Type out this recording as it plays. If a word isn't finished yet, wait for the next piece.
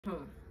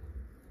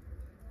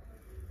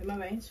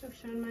Remember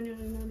instruction manual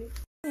now?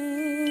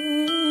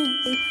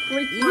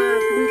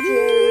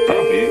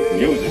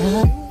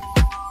 Music.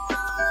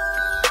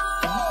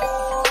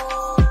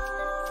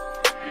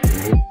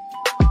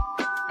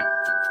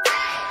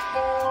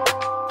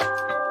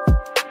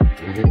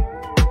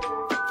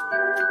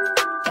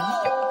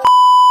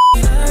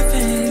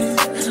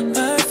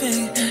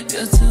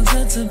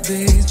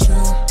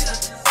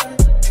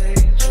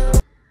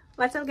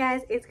 What's up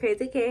guys, it's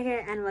Crazy K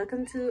here and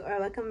welcome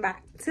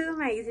back to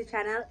my YouTube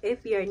channel.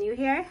 If you're new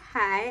here,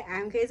 hi,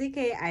 I'm Crazy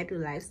K. I do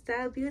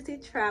lifestyle, beauty,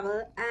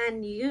 travel,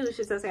 and you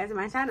should subscribe to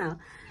my channel.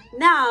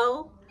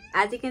 Now,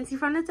 as you can see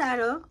from the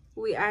title,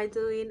 we are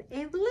doing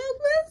a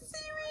vlogmas series.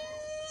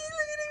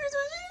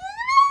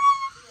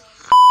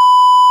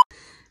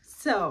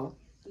 So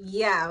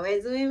yeah,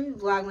 we're doing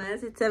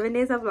vlogmas. It's 7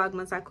 days of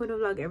vlogmas. I couldn't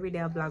vlog every day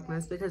of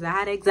vlogmas because I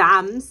had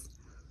exams,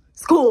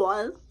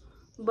 school,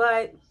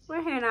 but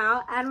we're here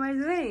now and we're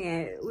doing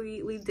it.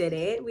 We did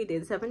it. We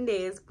did 7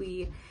 days.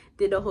 We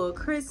did a whole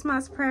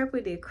Christmas prep. We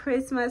did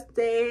Christmas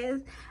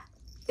days.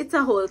 It's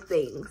a whole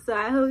thing. So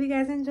I hope you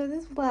guys enjoy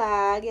this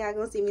vlog. Y'all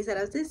gonna see me set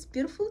up this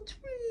beautiful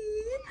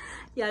tree.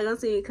 Y'all gonna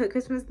see me cook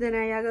Christmas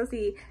dinner. Y'all gonna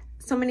see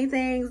so many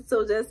things.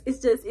 So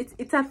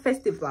it's a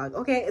festive vlog.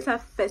 Okay, it's a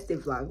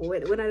festive vlog.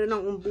 We're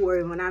not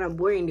boring. We're not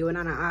boring. We're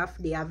not half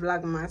day of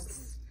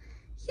vlogmas.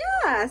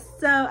 Yeah,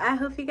 so I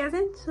hope you guys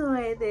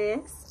enjoy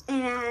this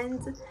and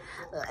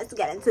let's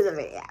get into the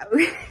video.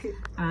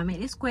 I'll make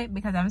this quick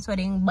because I'm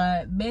sweating,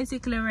 but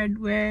basically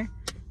we're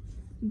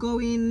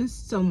going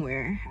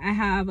somewhere. I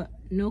have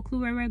no clue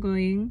where we're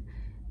going.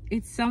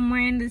 It's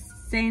somewhere in the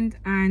St.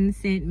 Anne,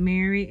 St.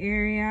 Mary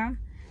area.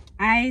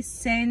 I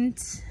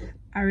sent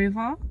a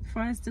river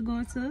for us to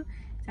go to.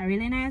 It's a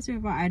really nice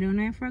river. I don't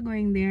know if we're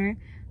going there.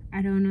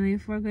 I don't know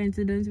if we're going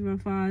to Duns River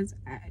Falls.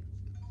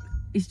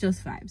 It's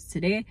just vibes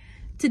today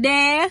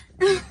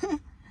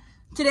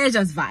is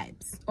just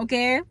vibes,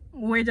 okay?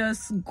 We're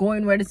just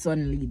going where the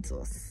sun leads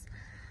us.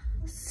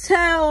 So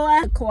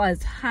the call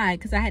was high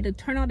because I had to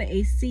turn on the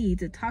AC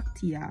to talk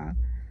to y'all.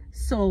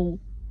 So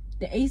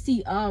the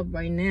AC up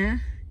right now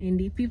and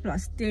the people are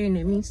staring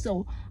at me,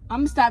 so I'm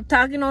gonna stop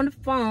talking on the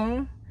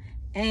phone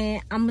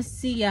and I'm gonna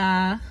see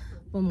y'all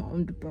when I'm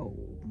on the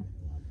road.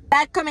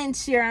 Like, comment,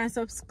 share, and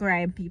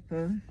subscribe,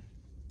 people.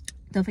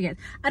 Don't forget,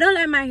 I don't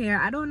like my hair.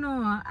 I don't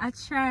know. I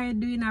tried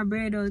doing a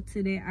braid out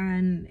today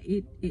and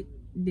it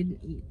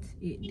didn't eat.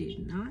 It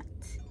did not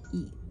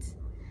eat.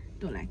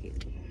 Don't like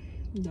it.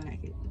 Don't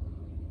like it.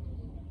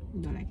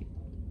 Don't like it.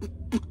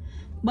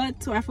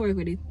 But so I have to work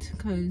with it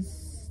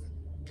because,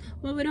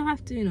 well, we don't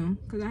have to, you know,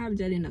 because I have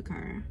gel in the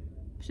car.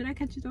 Should I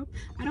catch it up?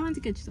 I don't want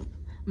to catch it up.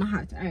 My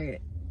heart.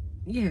 Alright.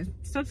 Yeah,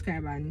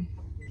 subscribe and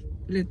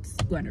let's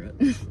go on the road.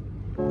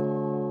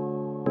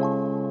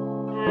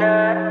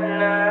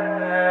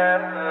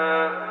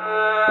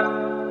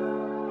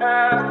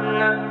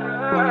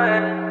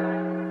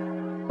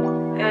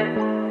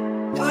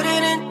 Put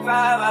it in 5,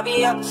 I'll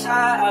be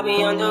outside, I'll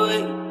be on the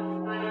way.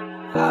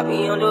 I'll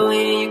be on the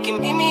way, you can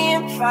meet me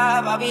in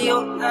 5, I'll be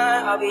all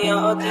night, I'll be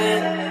all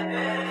day.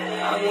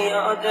 I'll be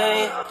all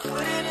day.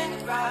 Put it in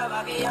 5,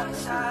 I'll be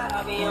outside,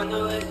 I'll be on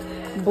the way.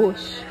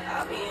 Bush.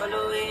 I'll be on the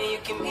way, you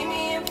can meet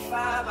me in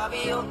 5, I'll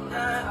be all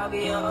night, I'll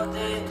be all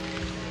day.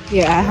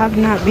 Yeah, I have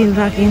not been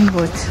vlogging,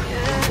 but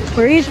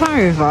we reached one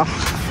river,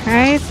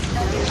 right?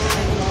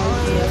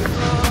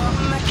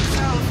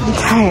 I'm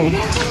tired,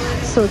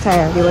 so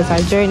tired. It was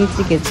a journey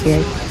to get here,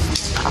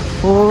 a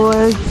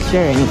full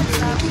journey.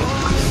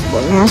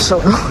 But me, I show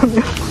you.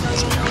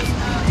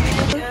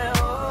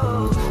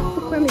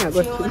 Where me I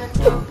go to?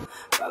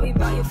 Probably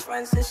by your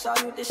friends that saw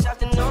you this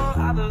afternoon.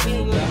 I've been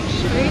reading.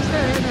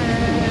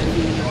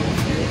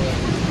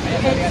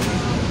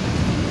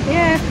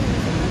 Yeah.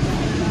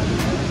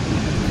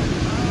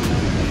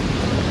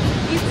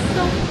 It's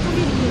so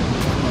pretty.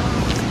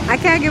 I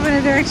can't give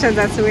any directions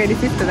as to where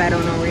this is because I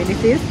don't know where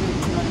this is.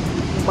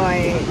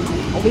 But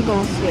we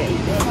gonna swim.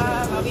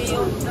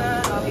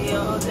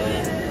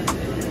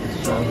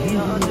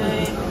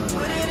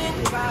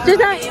 Just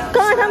like,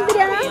 come on, some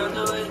video now.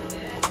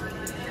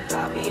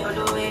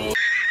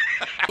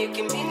 You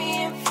can meet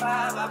me in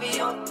 5, I'll be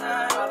all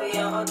night, I'll be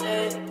all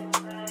day.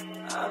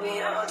 I'll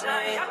be all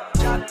day.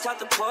 Drop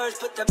the porch,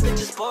 put that bitch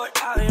sport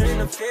out here in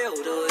the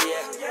field, oh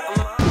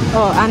yeah.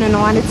 Oh, I don't know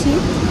what the tea.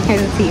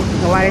 Here's the tea.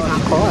 The water is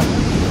not cold.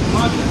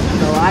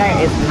 The water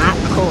is not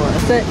cold.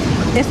 So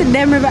it's a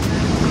damn river.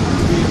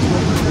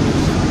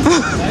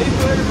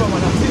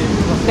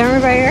 Damn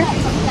river here?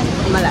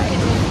 Malay.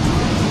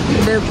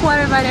 The poor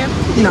river there?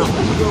 No.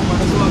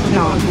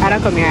 No, I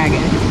don't come here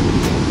again.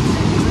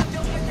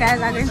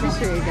 Guys, I'm going to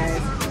show you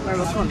guys where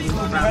we're coming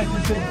from.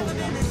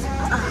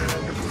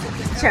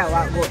 Try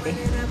what go there.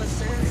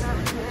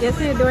 You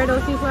see where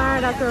those people are?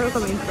 That's where we're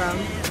coming from.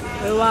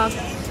 We walk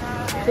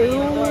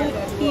through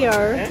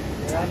here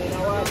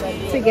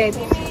to get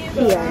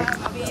here.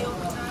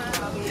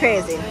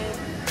 Crazy.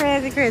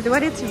 Crazy.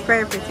 But it's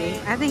very pretty.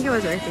 I think it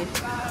was worth it.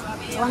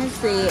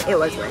 Honestly, it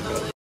was worth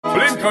it.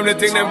 Blink come the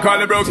thing them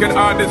call broken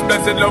heart. This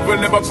blessed love will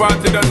never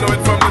part. You don't know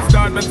it from the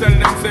start. But tell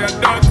them say I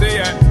don't say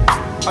it.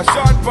 I A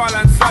Sean Paul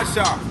and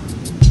Sasha.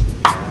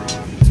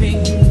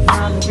 Bring me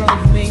on the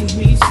road, make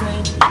me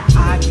sing.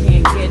 I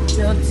can't get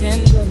till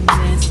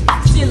tenderness.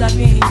 Still I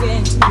can't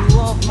get you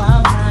off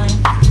my mind.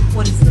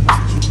 What is it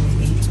about you,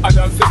 baby? I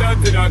don't see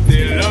dirty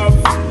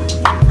love.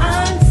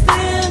 I'm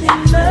still in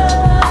love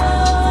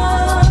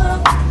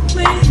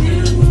with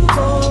you,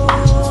 boy.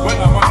 When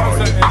I'm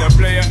outside in the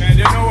player, and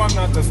you know I'm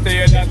not a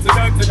stayer. That's a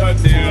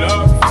dirty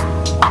love.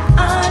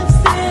 I'm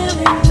still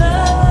in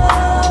love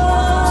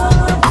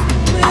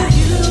with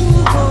you,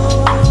 boy.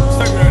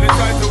 So girl, they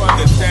try to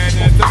understand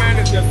that the man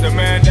is just a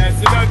man. That's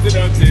a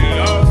dirty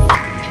love.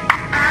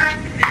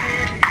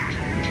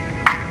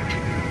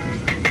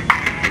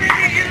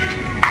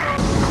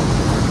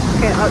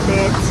 Okay,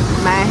 update.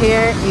 My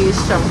hair is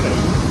shrunken.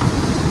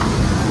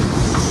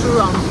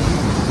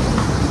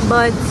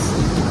 But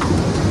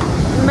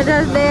I'm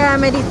just there, I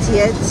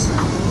meditate.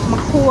 I'm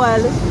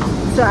cool.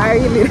 So I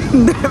really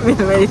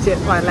don't meditate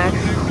for like,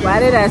 why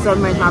did I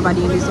submerge my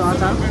body in this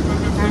water?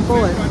 I'm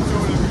cold.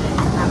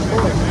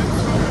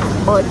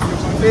 But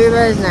the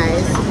river is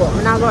nice. But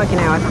I'm not working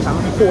out because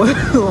I'm cold.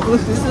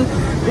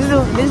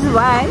 this is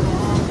why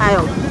I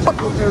don't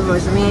fuck with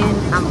rivers, man.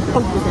 I'm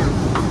fuck with them.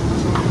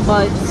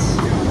 But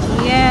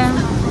yeah,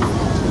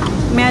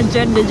 may I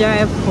dread the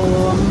drive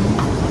home.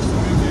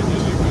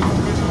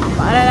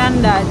 But other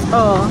than that,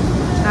 oh,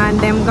 and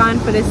them gone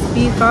for the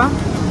speaker.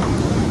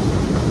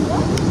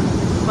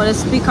 For the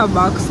speaker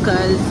box,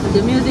 cause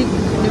the music,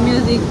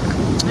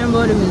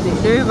 remember the music,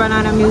 the river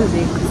and the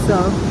music, so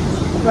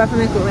we have to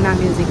make it with that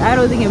music. I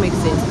don't think it makes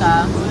sense,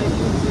 cause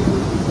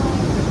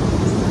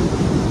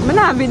I don't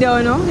have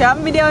video now. You have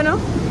video now?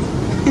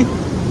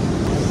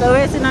 So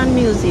we're sitting on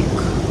music.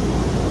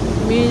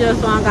 Me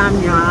just want to come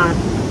here,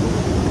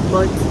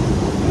 but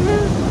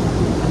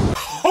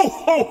Ho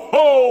ho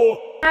ho!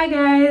 hi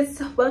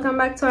guys, welcome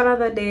back to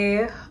another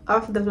day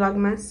of the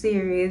Vlogmas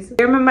series.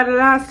 You remember the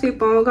last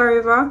clip on Meca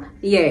River?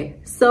 Yeah,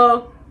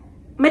 so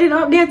I did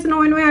update to know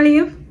when we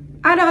leave.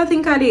 I don't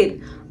think I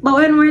did, but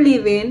when we're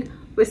leaving,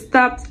 we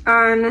stopped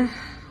and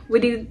we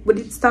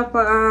did stop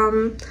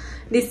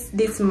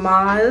this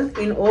mall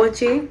in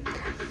Ochi,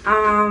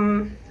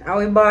 and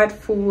we bought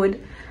food.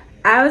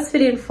 I was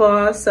feeling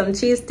for some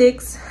cheese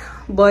sticks,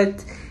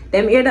 but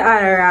them hear the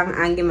order wrong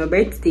and give me a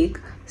breadstick,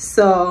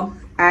 so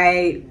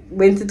I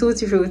went to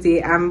Tutti Frutti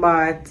and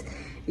bought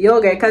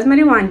yogurt because I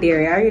didn't want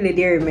dairy. I really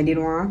dairy I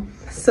didn't want.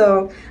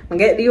 So I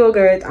get the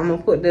yogurt. I'm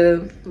gonna put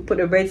the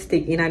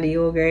breadstick in the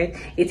yogurt.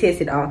 It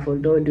tasted awful.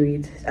 Don't do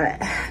it.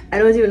 I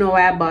don't even know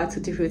why I bought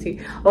Tutti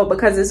Frutti. Oh,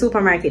 because the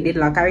supermarket did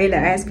lock. I really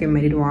like ice cream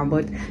I didn't want,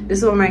 but the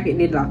supermarket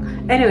did lock.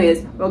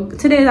 Anyways, well,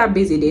 today's a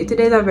busy day.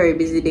 Today's a very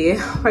busy day.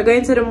 We're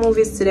going to the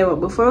movies today, but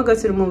before we go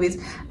to the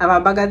movies, I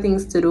have a bag of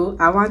things to do.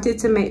 I wanted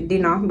to make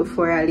dinner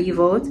before I leave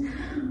out.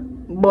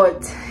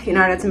 But in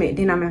order to make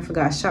dinner, I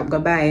forgot to shop, go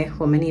buy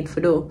what I need for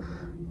do,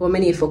 what I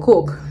need for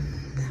cook.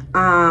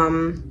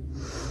 I'm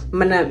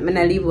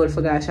gonna leave out,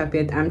 forgot to shop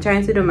yet. I'm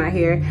trying to do my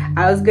hair.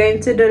 I was going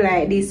to do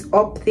like this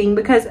up thing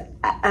because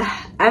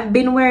I've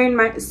been wearing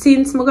my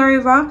since Meca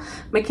River.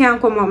 I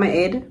can't come out my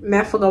head.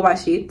 I forgot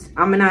wash it.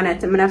 I'm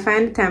gonna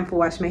find the time to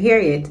wash my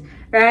hair yet.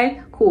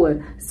 Right?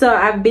 Cool. So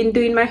I've been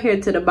doing my hair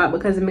to the back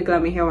because I'm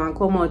glad my hair won't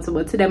come out. So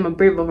but today I'm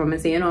brave up and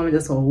say, you know, I'm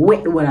just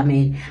wet what I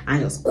made and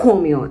just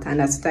comb me out, and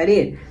that's what I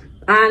did.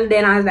 And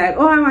then I was like,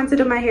 oh, I want to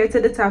do my hair to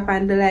the top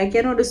and do like,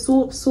 you know, the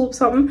swoop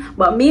something.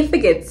 But me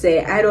forget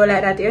say I don't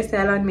like that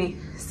hairstyle on me.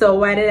 So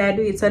why did I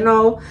do it? So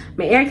now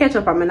my hair catch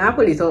up and I'm not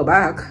pull it out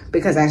back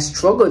because I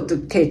struggled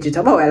to catch it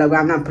up a while ago.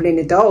 I'm not pulling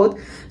it out.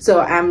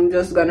 So I'm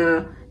just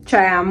gonna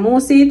try and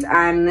mousse it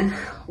and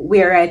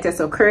wear it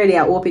so curly.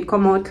 I hope it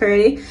come out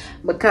curly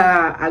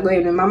because I go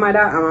in with my mother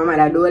and my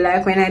mother don't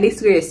like when I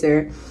disgrace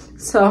her.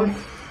 So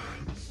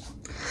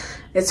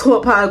let's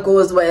hope all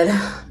goes well.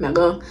 I'm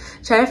gonna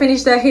try to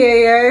finish the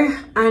hair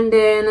and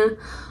then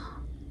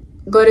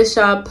go to the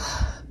shop,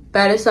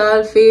 buy the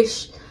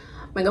saltfish.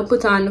 I'm gonna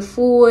put on the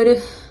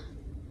food,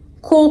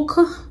 cook.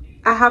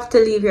 I have to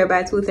leave here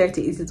by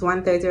 2:30. It's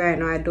 1:30 right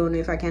now. I don't know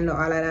if I can do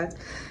all of that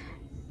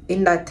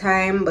in that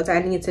time, but I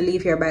need to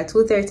leave here by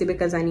 2:30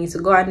 because I need to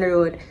go on the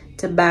road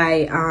to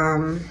buy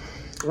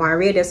one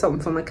radio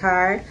something for my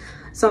car,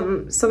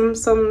 some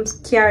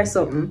car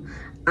something,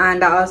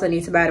 and I also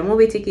need to buy the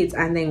movie tickets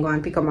and then go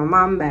and pick up my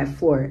mom by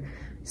 4.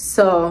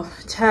 So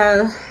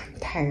child,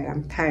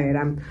 I'm tired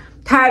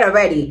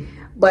already.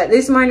 But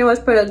this morning was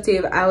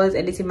productive. I was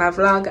editing my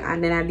vlog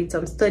and then I did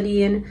some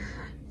studying.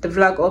 The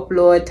vlog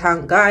upload,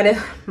 thank God.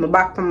 My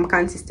back from my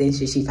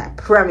consistency sheet, I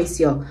promise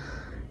you.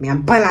 I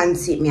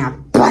balance it.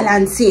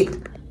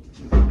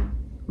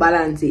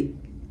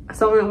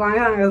 So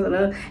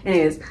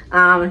anyways,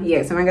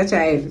 yeah, so I'm gonna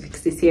try to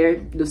fix this here,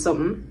 do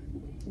something.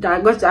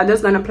 I'm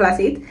just gonna plus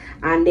it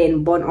and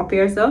then bun up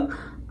here. So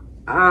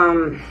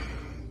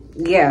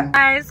yeah,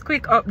 guys,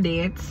 quick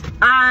update.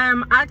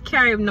 I'm at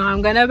Carib now.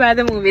 I'm gonna buy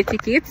the movie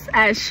tickets.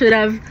 I should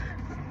have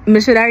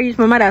reached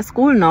my mother's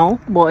school now,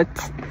 but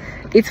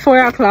it's 4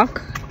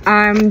 o'clock.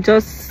 I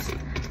just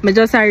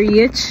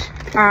reached.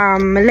 I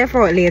left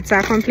out late,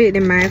 so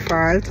completely my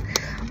fault.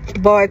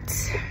 But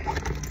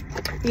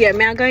Yeah,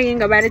 me I go in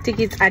go buy the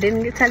tickets. I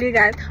didn't tell you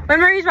guys.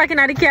 When I reach back in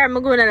the car, I'm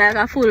going to like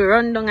a full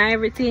rundown and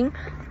everything.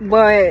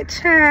 But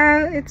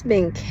child, it's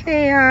been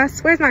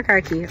chaos. Where's my car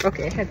key?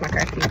 Okay, here's my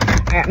car key.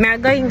 Alright, me I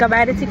go in go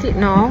buy the ticket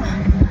now.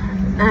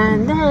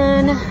 And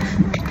then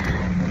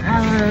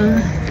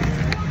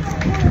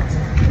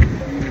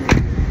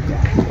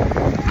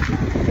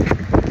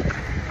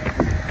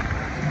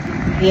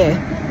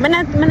yeah. Me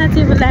not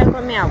even like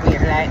what me I wear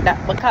like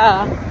that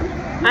because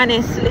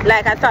honestly,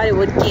 like I thought it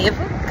would give,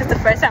 because the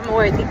first time I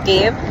wore it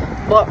gave,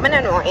 but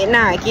I don't know it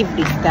now give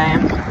this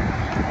time.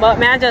 But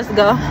may I just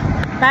go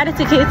buy the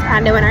tickets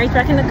and then when I reach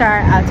back in the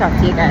car, I'll talk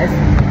to you guys.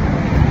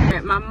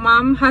 Right, my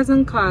mom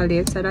hasn't called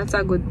yet, so that's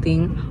a good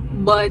thing.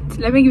 But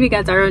let me give you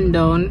guys a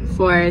rundown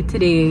for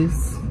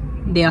today's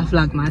day of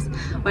Vlogmas.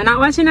 We're not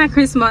watching a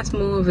Christmas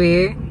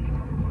movie.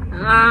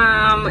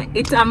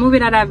 It's a movie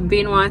that I've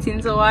been wanting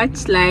to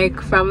watch,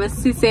 like from a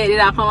sister did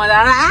I come out.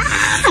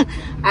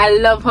 I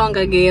love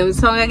Hunger Games.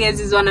 Hunger Games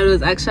is one of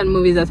those action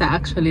movies that I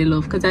actually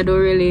love because I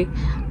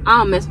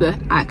don't mess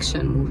with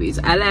action movies.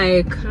 I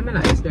like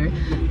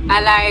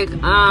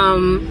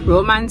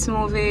romance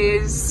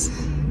movies,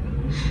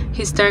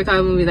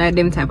 historical movies, like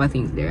them type of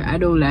things there. I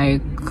don't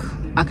like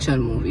action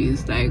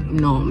movies. Like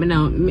no,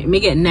 me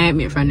get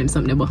nightmare from them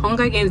something, but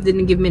Hunger Games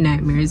didn't give me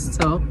nightmares.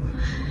 So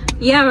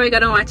yeah, we're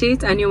gonna watch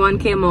it. A new one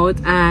came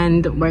out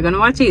and we're gonna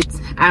watch it.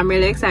 I'm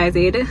really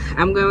excited.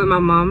 I'm going with my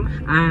mom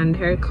and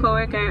her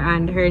coworker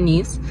and her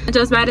niece. I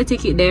just buy the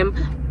ticket them.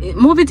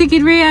 Movie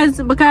ticket raise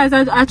because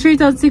at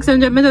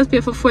 3,600 I just pay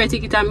for 4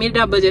 tickets and made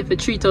that budget for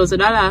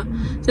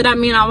 $3,000. So that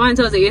means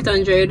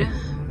 1,800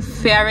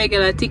 for a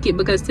regular ticket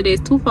because today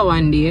is 2 for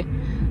 1 day.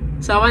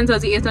 So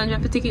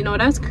 1,800 for ticket now,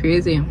 that's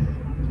crazy.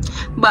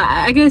 But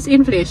I guess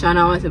inflation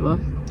or whatever.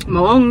 I'm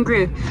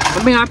hungry.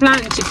 I'm bringing a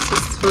plant chips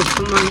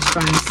for munch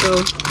pan. So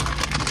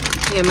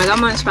yeah, I got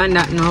munch pan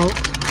that now.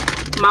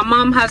 My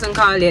mom hasn't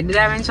called yet. Did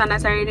I mention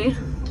that already?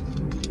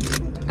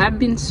 I've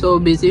been so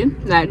busy.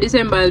 Like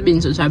December has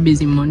been such a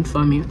busy month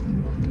for me,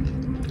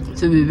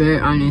 to be very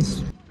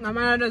honest. My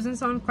mother doesn't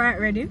sound quite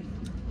ready.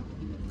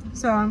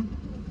 So I'm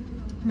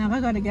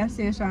gonna go to the gas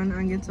station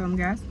and get some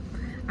gas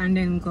and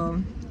then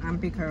go and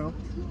pick her up.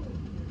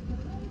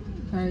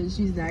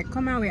 She's like,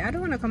 come and wait. I don't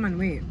want to come and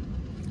wait.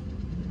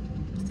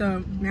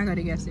 So I got to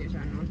the gas station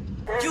now.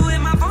 You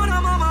in my phone,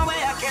 I'm on my way,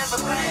 I can't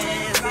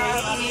complain.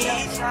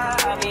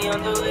 I'll be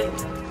on the way.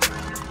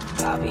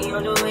 I'll be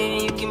on the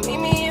way, you can meet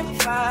me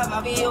at 5.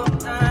 I'll be on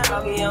time,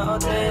 I'll be all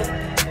day.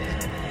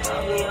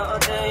 I'll be all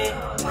day.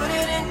 Put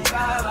it in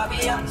 5, I'll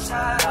be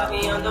outside, I'll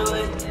be on the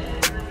way.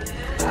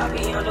 I'll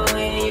be on the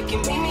way, you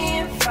can meet me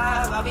at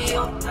 5. I'll be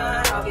on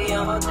time, I'll be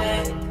all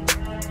day.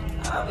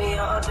 I'll be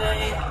all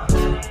day.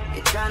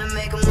 You're trying to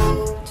make a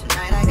move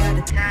tonight, I got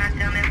the time,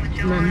 tell me what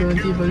you want to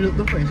do. People look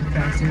the first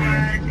class in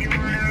here.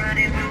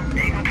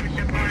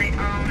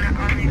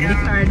 If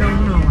I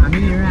don't know, I'm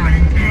here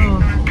right. Oh,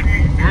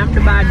 I'm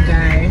the bad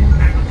guy.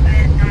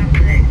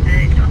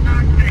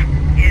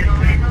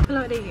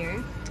 Hello there.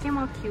 It came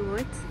out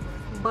cute.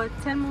 But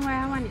tell me why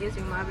I want this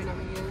ring having on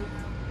me.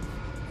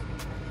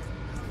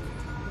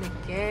 The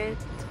ghetto.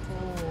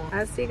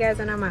 I'll see you guys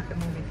when I'm at the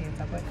movie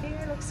theater. But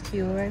here looks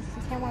cute. It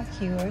came out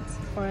cute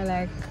for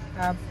like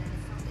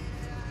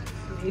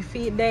if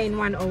it there in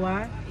 1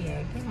 hour. Yeah,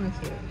 it came out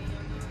cute.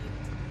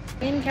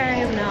 In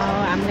Carib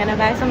now, I'm gonna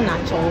buy some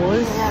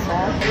nachos.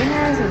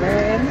 Dinner is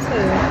very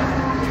empty.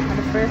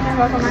 The first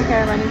time I come to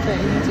Carib, it's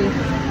empty.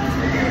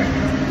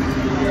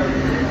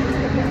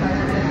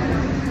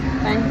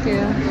 Thank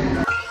you.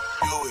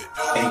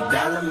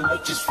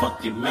 $8 just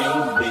fuck your main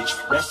bitch.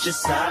 That's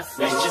just how I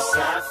feel.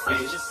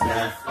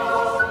 Nah.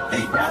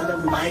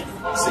 $8 mic,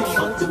 say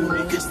fuck them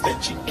niggas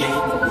that you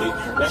gave with.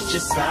 That's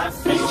just how I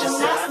feel.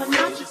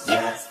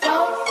 Yeah.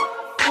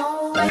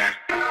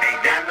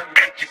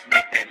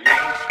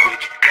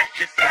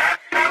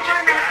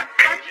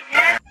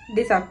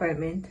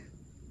 Disappointment.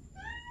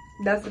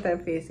 That's what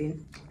I'm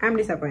facing. I'm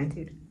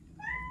disappointed.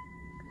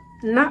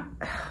 Not,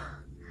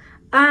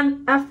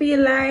 and I feel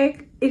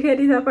like if you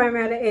disappoint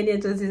me at the end, you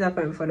just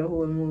disappoint me for the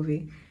whole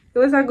movie. It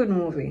was a good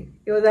movie.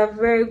 It was a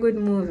very good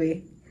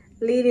movie,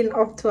 leading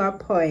up to a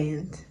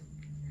point.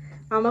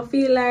 I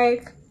feel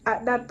like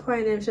at that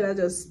point, them should have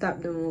just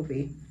stopped the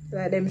movie.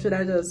 Like them should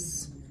have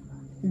just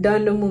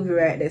done the movie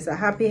right. There's a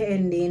happy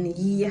ending.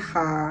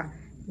 Yeehaw.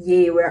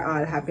 Yay, we're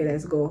all happy,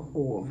 let's go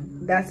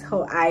home. That's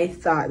how I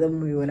thought the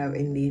movie would have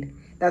ended.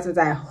 That's what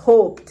I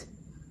hoped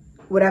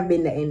would have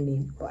been the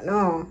ending. But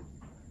no,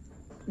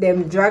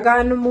 them drag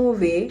on the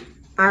movie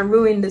and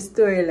ruin the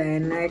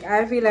storyline. Like,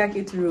 I feel like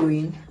it's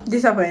ruined.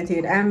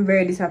 Disappointed. I'm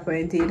very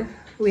disappointed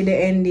with the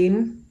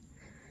ending.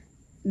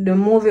 The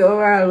movie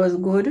overall was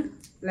good.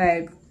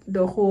 Like,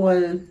 the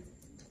whole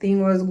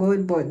thing was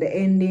good, but the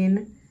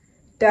ending,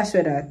 that's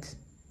for that.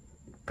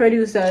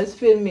 Producers,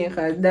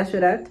 filmmakers, that's for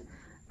that.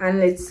 And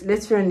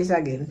let's run this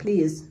again,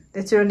 please.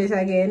 Let's run this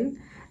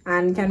again.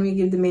 And can we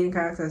give the main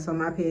character some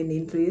happy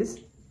ending, please?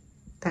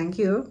 Thank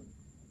you.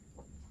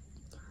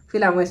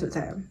 Feel I'm wasting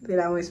time.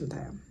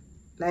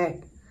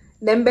 Like,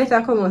 them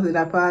better come out with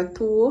a part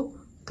 2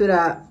 to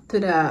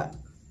the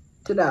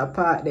to that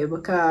part there,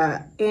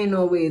 because ain't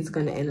no way it's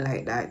gonna end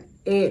like that.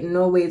 Ain't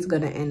no way it's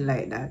gonna end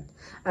like that.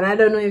 And I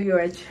don't know if you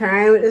are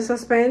trying with the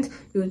suspense.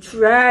 You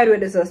tried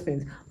with the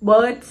suspense,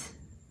 but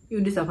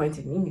you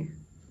disappointed me.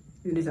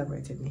 You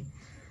disappointed me.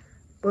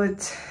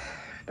 But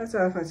that's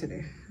all for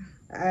today.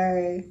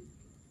 I'm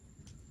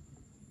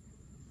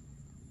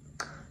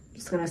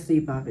just gonna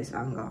sleep off this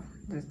anger.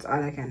 That's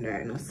all I can do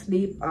right now.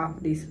 Sleep off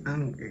this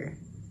anger.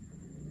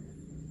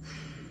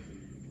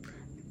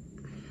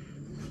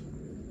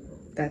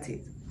 That's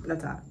it.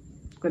 That's all.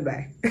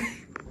 Goodbye.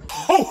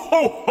 Ho,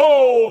 ho,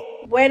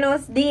 ho!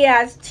 Buenos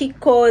dias,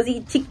 chicos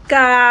y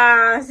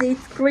chicas.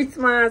 It's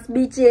Christmas,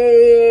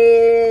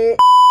 bitches.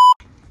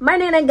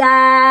 Morning,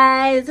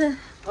 guys.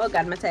 Oh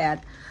God, I'm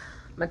tired.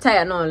 I'm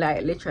tired. No,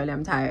 like literally,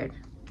 I'm tired.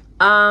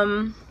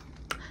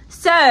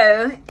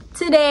 So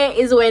today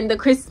is when the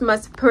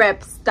Christmas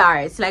prep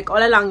starts. Like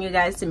all along, you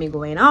guys see me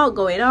going out.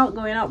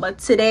 But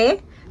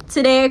today,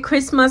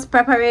 Christmas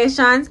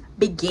preparations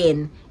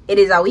begin. It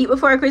is a week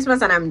before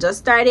Christmas, and I'm just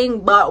starting.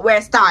 But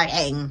we're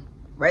starting.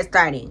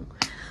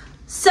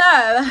 So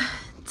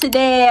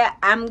today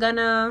I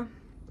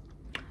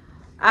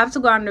have to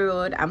go on the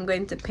road. I'm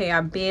going to pay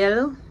a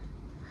bill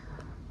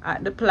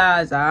at the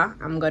plaza.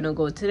 I'm gonna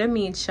go to the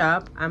meat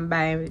shop and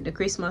buy the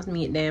Christmas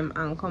meat them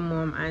and come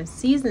home and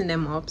season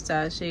them up. So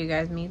I'll show you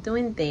guys me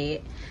doing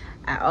that.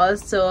 I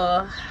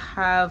also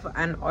have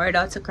an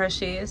order to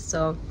crochet,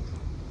 so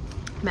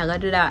I'm gonna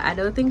do that. I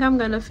don't think I'm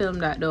gonna film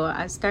that though.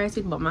 I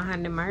started, but my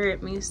hand might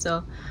hurt me,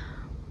 so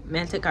I'm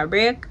gonna take a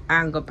break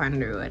and go up on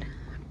the road.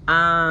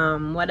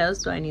 What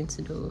else do I need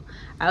to do?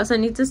 I also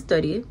need to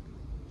study,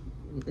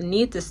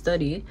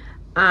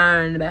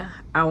 and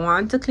I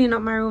want to clean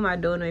up my room. I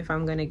don't know if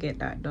I'm gonna get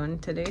that done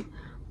today,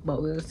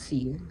 but we'll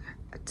see.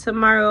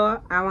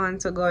 Tomorrow I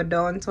want to go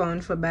downtown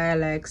for buy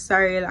like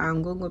sorrel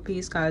and gungo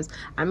peas, because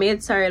I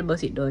made sorrel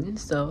but it done,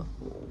 so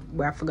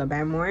we have to go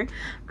buy more.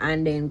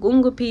 And then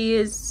gungo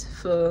peas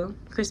for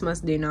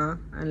Christmas dinner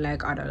and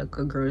like other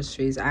local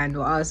groceries. And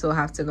we'll also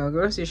have to go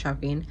grocery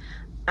shopping.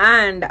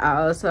 And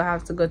I also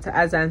have to go to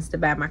Azan's to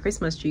buy my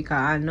Christmas tree, because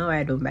I know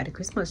I don't buy the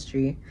Christmas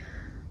tree.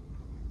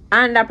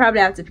 And I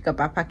probably have to pick up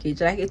a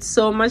package. Like, it's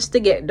so much to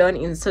get done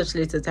in such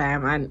little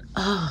time. And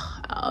I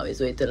always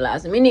wait till the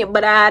last minute.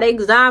 But I had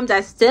exams.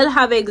 I still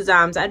have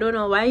exams. I don't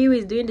know why you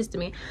is doing this to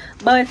me.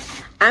 But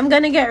I'm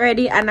gonna get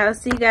ready, and I'll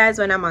see you guys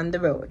when I'm on the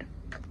road.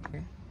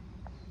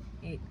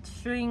 It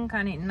shrink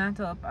and it not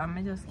up, and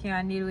I just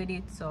can't deal with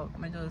it. So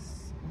I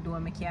just do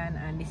what I can,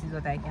 and this is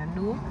what I can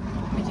do,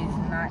 which is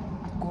not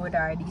good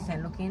or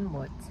decent looking.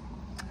 But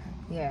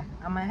yeah,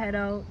 I'm gonna head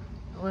out.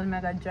 We'll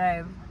make a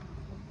drive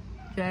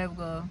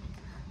go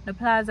the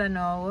plaza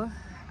now.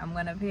 I'm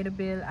gonna pay the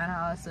bill, and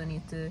I also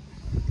need to,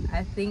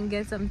 I think,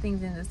 get some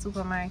things in the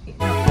supermarket.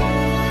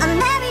 I'm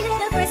happy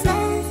little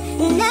Christmas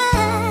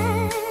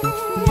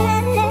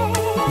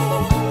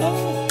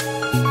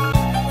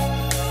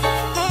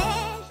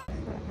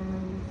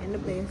In the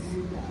place,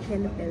 pay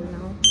the bill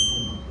now.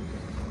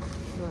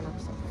 Doing up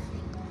stuff.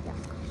 Yeah.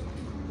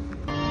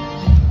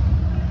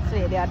 So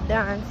they are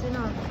dancing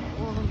on.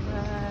 Oh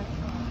God.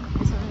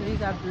 So we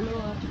got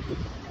blow.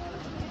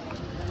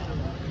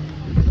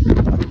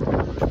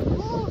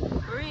 Ooh,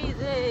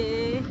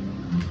 breezy.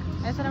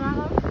 I said I'm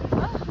out.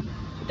 Oh,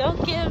 don't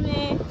kill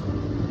me.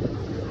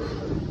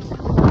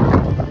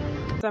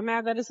 So I'm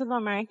gonna go to the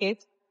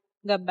supermarket,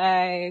 go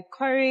buy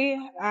curry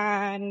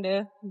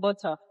and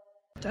butter.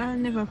 I'll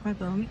never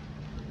put on.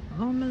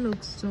 Oh, my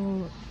look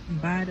so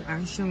bad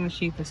and so much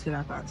cheaper still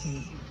about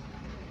me.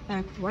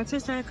 Like, what's the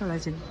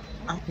psychology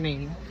of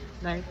me?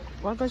 Like,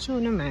 what got you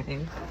in the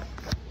mind?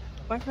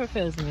 What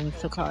fulfills me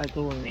to call it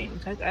a woman?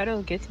 Because I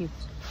don't get it.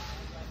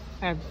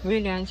 I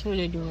really and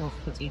truly do not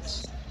get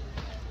it.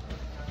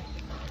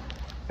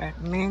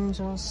 But men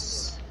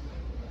just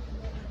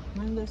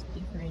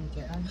different,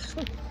 girl.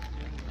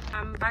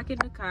 I'm back in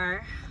the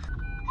car.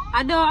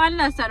 I don't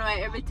understand why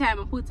every time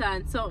I put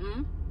on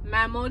something,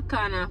 my mouth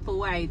corner for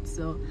white.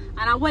 So,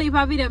 and I want if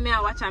a video me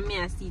I watch and me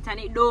I see it, and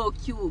it do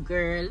cute,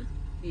 girl.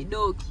 It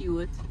do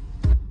cute.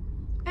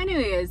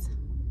 Anyways,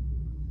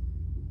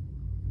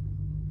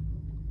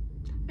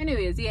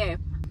 yeah.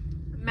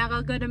 I'm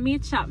gonna go to the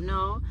meat shop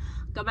now.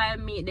 Go buy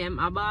meat them.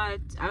 I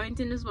went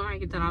in the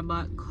supermarket and I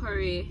bought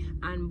curry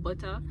and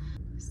butter.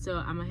 So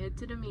I'm gonna head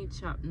to the meat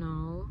shop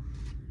now.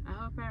 I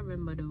hope I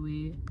remember the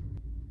way.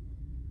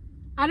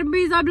 Are the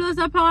breeze that blows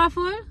so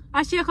powerful?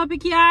 I shake up a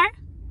car?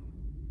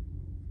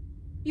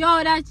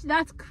 Yo,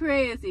 that's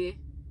crazy.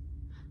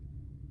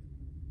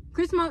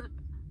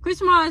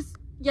 Christmas,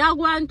 y'all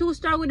going too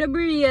strong with the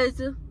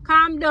breeze.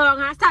 Calm down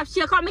and stop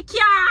shaking up my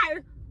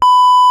car.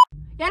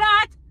 You know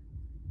what?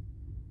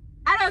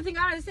 I don't think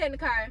I understand the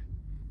car.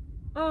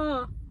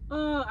 Oh,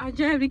 I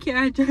drive the car,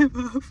 I drive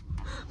off.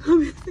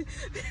 I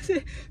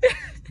said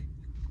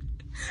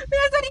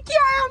the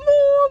car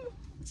move.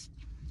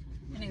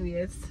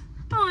 Anyways,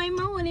 I'm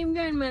holding him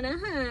gun man a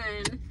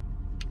hand.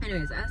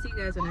 Anyways, I'll see you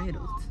guys when I head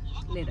out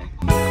later.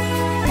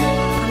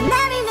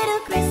 Merry little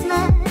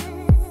Christmas.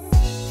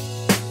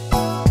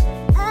 Oh,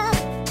 oh,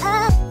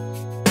 oh,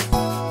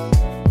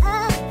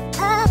 oh,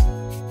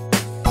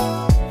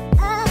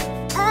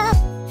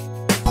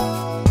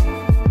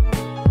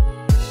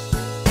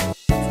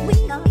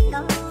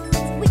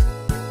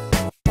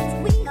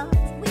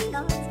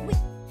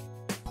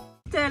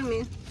 on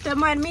me. The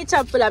man meat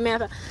shop full of me.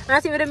 And I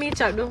see with the meat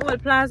shop, the whole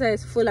plaza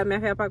is full of me.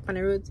 I park on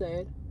the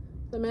roadside.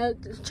 So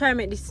I'm try to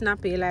make this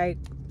snappy. Like,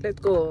 let's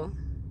go.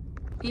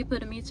 People,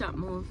 the meat shop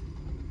move.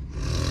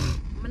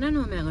 I don't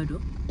know what I'm going to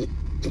do.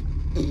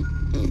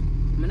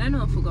 I don't know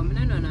what I'm going to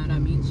do. I don't know that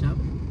meat shop.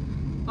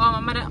 Oh, my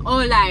mother.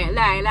 Oh,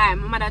 lie. My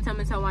mother told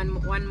me so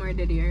one more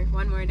dead here.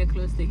 One more dead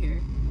close to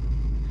here.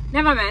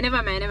 Never mind.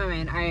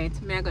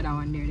 Alright, may I go that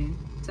one there then.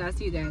 So I'll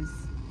see you guys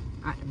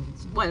at the meat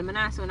shop. Well, I'm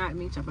not so not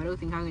meat shop. I don't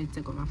think I'm going to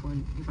take out my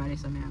phone if I let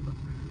me go.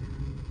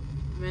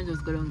 I'm going to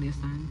just go down this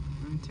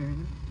and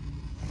turn.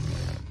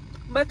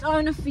 But I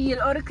want to feel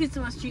all the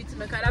Christmas treats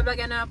because I'm not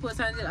going to post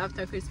until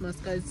after Christmas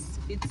because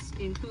it's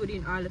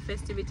including all the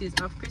festivities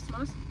of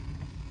Christmas.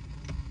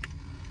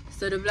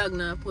 So the vlog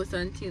now post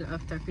until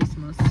after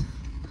Christmas.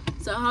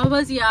 So how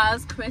was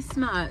y'all's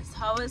Christmas?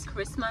 How was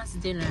Christmas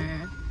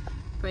dinner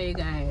for you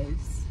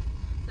guys?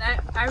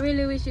 Like, I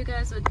really wish you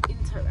guys would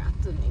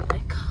interact with me.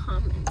 Like,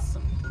 comment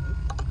something.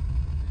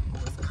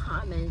 Just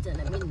comment and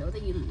let me know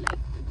that you like it.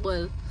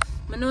 Well,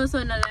 I know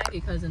some not like it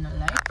because I don't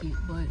like it,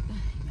 but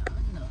y'all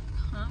not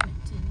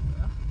commenting,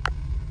 bro.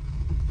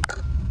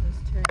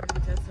 Just turn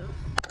it off.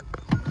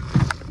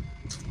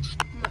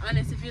 I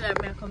honestly feel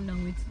like I come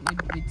down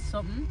with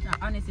something.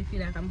 I honestly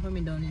feel like I'm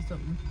coming down with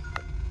something.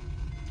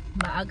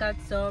 But I got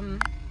some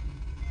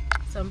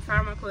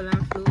pharmacola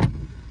flu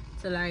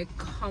to like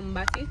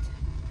combat it.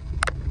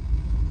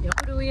 You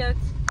could wait.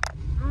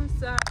 Oh,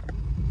 sir.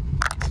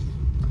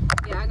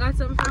 Yeah, I got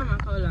some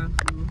pharmacola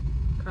flu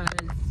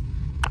because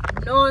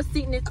no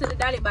sickness to the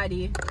daddy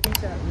body. No,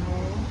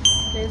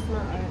 there's no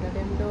order.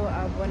 Them don't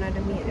have one of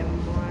the meat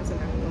them ones so I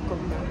can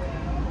come back.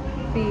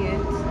 Feed.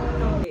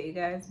 Okay,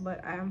 guys,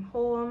 but I'm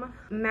home.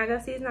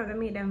 Magazine is not gonna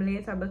meet them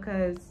later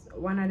because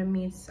one of the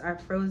meats are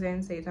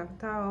frozen, so it have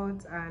to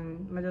out,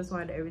 and I just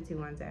wanted everything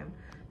one time.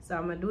 So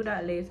I'm gonna do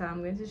that later.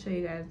 I'm going to show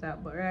you guys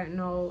that. But right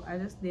now, I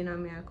just dinner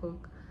me I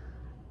cook.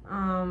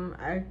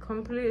 I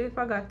completely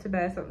forgot to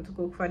buy something to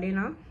cook for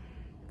dinner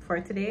for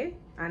today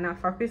and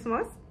not for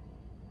Christmas.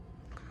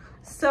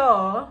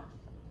 So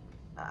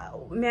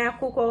me I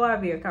cook over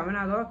here because I'm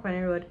not go back on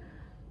the road.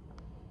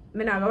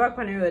 Me not go back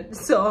on the road.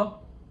 So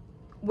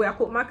we have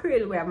cook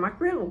mackerel. We have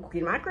mackerel. We're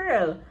cooking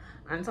mackerel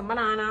and some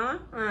banana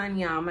and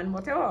yam and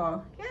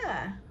whatever.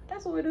 Yeah,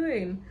 that's what we're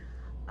doing.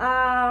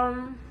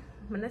 I'll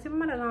show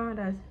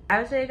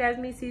you guys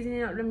me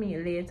seasoning up the meat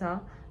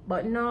later.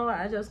 But now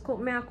I just cook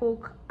me a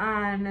cook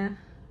and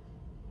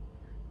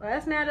what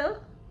else may I do?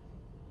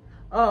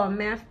 Oh,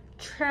 may I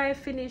try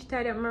finish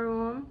tidy up my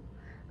room.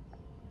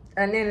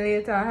 And then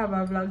later I have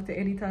a vlog to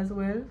edit as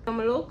well.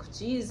 Look,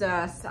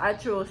 Jesus,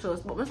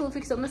 atrocious. But I still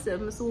fix up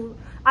myself. As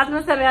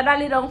I said, I don't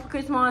lay down for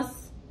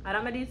Christmas. I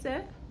don't know what you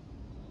say.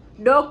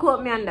 Don't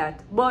quote me on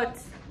that. But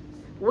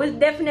we'll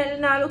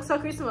definitely not look so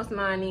Christmas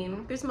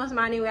morning. Christmas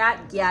morning we're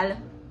at girl.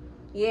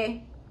 Yeah.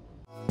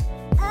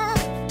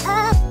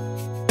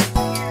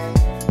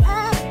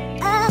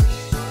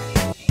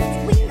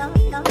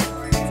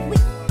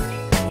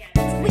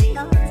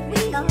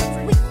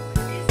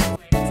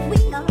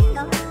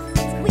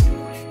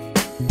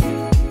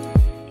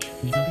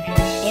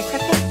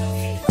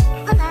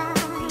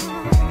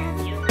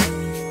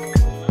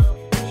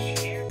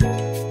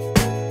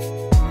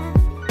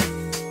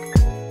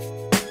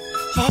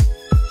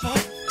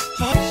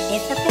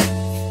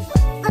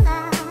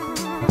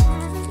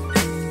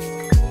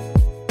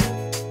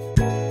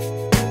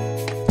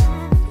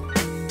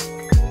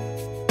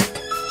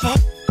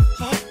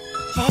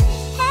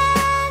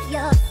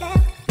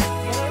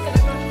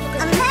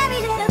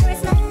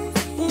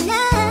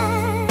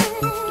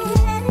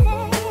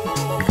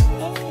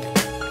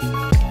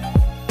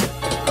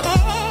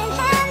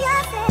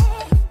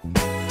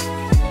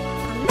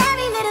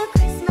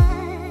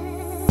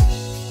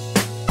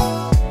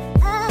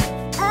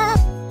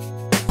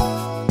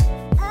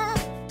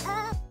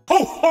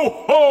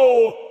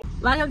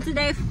 Welcome to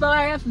day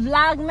 4 of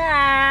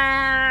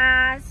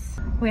Vlogmas.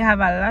 We have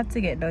a lot to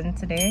get done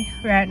today.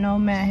 Right now,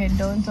 I head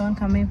downtown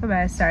coming for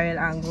buy cereal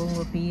and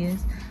gungo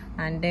peas,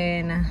 and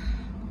then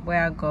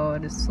where I go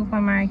the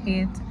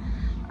supermarket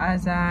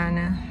and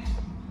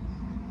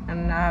I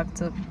have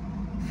to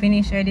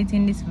finish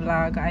editing this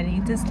vlog. I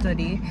need to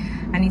study.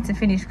 I need to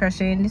finish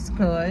crocheting these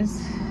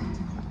clothes.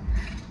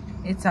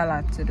 It's a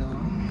lot to do.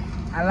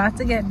 A lot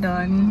to get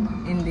done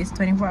in this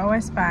 24-hour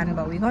span,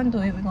 but we're gonna do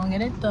it. We're gonna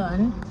get it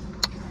done.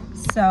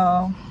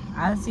 So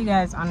I'll see you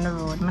guys on the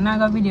road. I'm not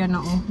gonna video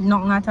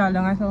nothing at all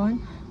on town,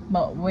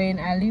 but when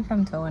I leave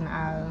from town,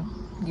 I'll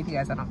give you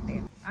guys an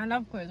update. And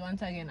of course,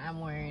 once again,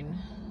 I'm wearing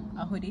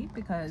a hoodie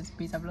because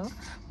breeze blow.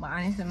 But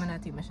honestly, I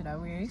think I should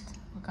have wear it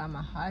because I'm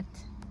hot.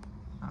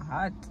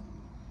 But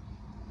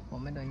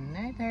I'm doing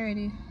night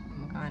already.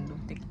 I'm gonna do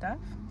TikTok.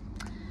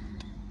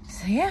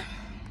 So yeah,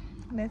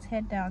 let's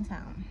head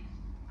downtown.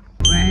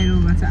 We're heading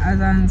over to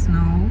Azan's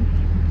now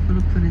to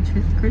look for the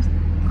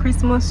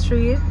Christmas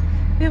tree.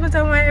 People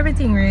tell me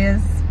everything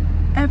raised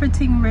at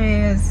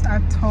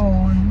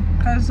town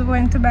because we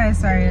went to buy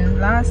cereal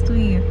last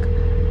week.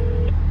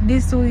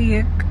 This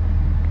week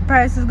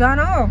price has gone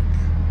up.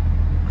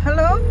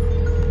 Hello?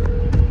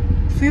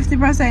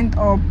 50%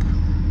 up.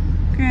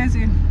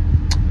 Crazy.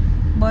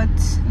 But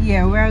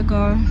yeah, we're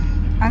going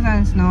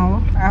as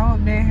now. I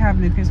hope they have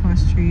the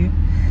Christmas tree.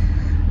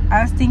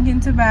 I was thinking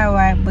to buy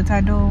white, but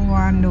I don't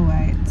want the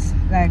white.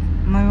 Like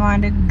I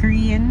want the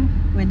green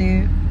with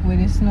the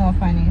snow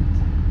on it.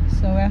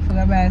 So I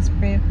forgot to buy a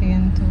spray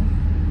paint too.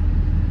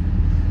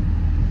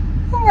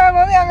 Why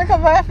mommy have me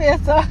cover my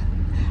face so?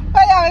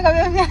 Why have me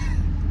cover my face?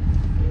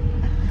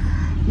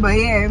 But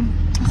yeah,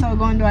 so we're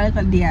going to do a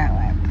little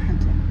DIY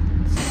project.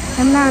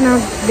 Them not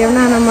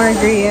no more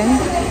green.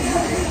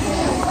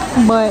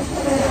 But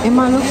it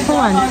might look for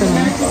one to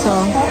me. So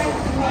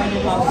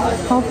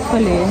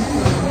hopefully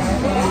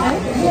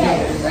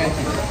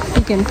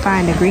you can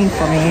find the green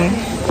for me.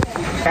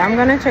 I'm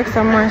gonna check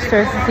some more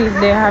stores to see if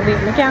they have it.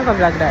 I can't go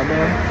black that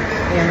though.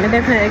 Yeah, I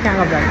definitely can't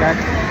go black that.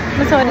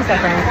 I saw this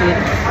at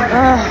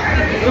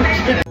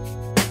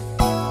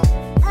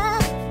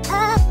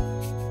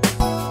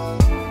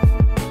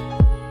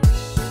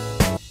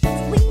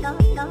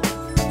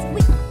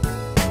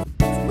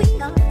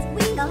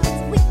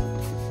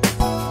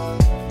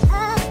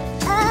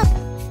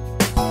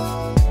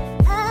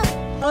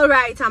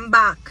Alright, I'm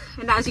back,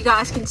 and as you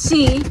guys can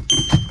see,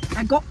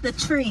 I got the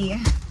tree.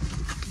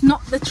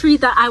 Not the tree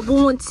that I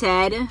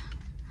wanted.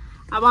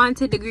 I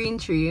wanted the green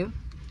tree.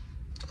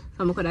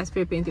 So I could have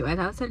spray painted white.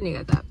 I was telling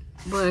you that.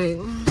 But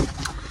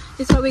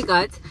it's what we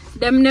got.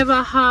 Them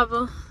never have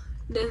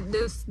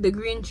the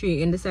green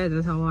tree in the size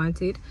that I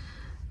wanted.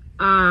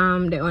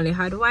 They only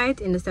had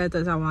white in the size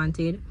that I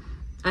wanted.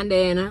 And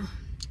then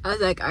I was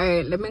like,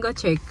 alright, let me go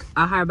check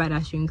a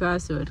Harbadashing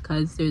Crossroad,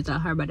 because there's a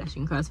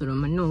Harbadashing Crossroad.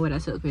 I know where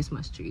that's a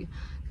Christmas tree,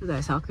 because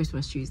I saw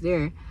Christmas trees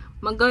there.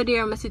 I go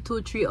there, I see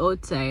 2 trees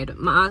outside.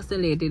 I asked the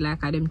lady,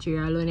 like, are them tree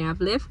alone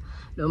have left?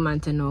 The man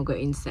to know, go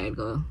inside,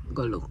 go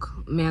look.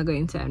 May I go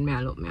inside, may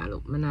I look. I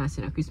not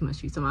see a Christmas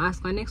tree. So I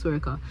ask my next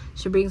worker.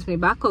 She brings me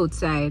back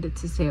outside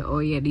to say, oh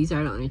yeah, these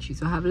are the only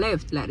trees I have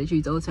left. Like the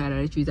trees outside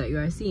are the trees that you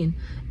are seeing.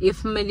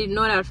 If I didn't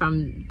know that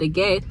from the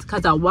gate,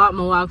 because I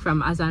walk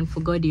from Azan for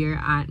go there,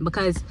 and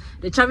because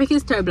the traffic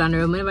is terrible on the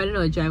road, whenever I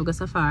don't drive, go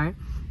so far.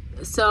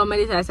 So I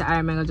decided, alright,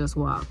 I'm gonna just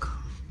walk.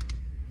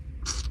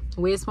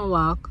 Waste my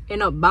walk,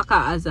 end up back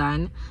at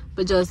Azan,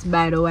 but just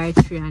buy the white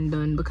tree and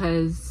done,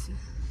 because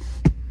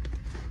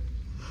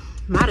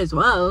might as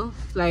well.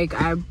 Like,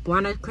 I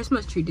want a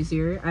Christmas tree this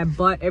year. I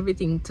bought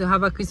everything to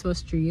have a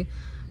Christmas tree,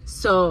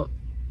 so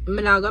I'm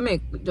not gonna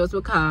make just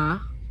because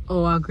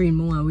a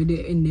green one with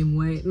it in them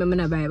white. I'm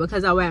gonna buy it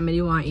because I want me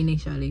to want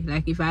initially.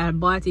 Like if I had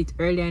bought it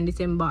earlier in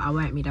December, I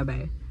want me to buy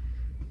it.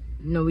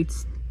 No,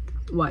 it's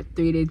what,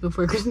 3 days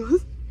before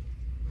Christmas?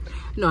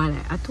 No,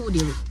 I told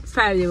you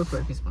 5 days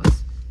before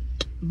Christmas.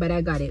 But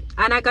I got it,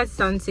 and I got it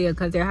on sale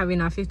because they're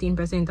having a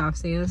 15% off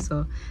sale,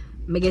 so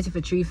I get it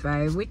for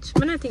 $3.5, which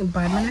I don't think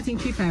bad. I don't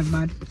think $3.5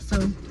 bad. So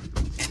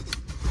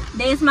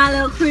there's my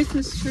little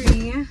Christmas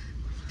tree.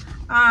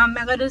 I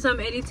gotta do some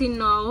editing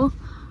now,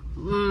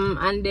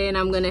 and then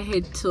I'm gonna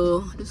head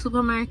to the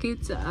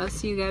supermarket. I'll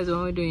see you guys when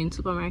we're doing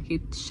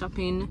supermarket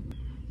shopping.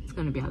 It's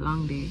gonna be a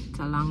long day. It's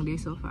a long day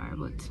so far,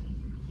 but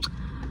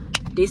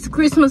this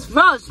Christmas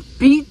rush,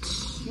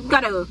 bitch, you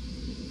gotta.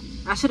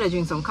 I should have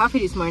drank some coffee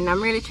this morning.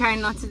 I'm really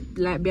trying not to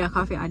like be a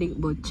coffee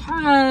addict, but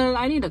child,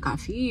 I need a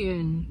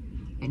caffeine.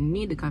 I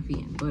need the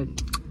caffeine. But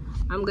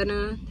I'm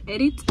gonna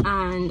edit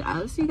and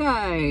I'll see you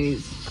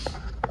guys.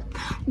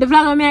 The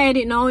vlog I may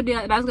edit now,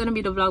 that's gonna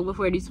be the vlog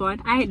before this one.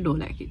 I don't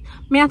like it.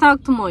 May I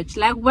talk too much?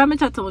 Like, why am I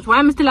chat so much? Why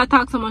am I still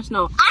talk so much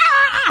now?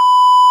 Ah!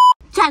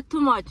 Chat too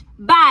much.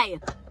 Bye.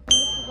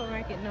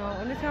 Supermarket now.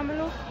 Let me see how I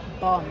look.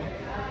 Bomb.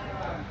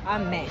 A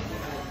mess.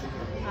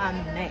 A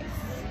mess.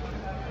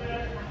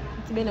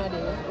 It's been a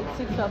day. It's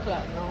 6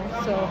 o'clock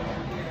now, so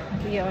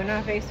yeah, we're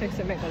not very expected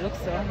to make a look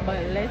so,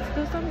 but let's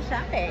do some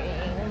shopping.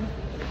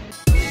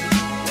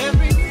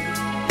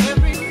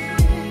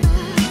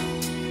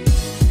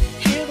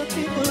 Hear the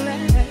people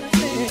laughing.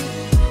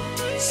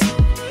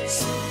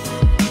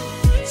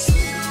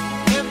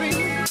 Every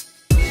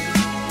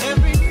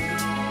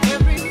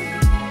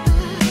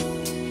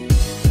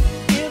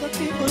hear the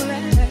people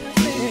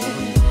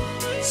laughing,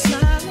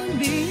 smiling,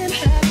 being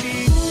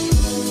happy.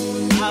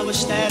 I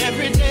wish that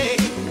every day.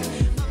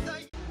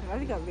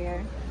 What's up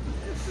there?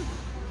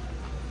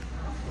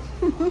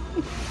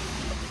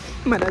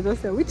 Man, I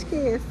just said, which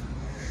case?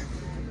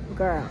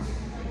 Girl.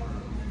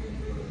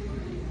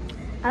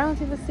 I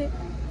don't even see the.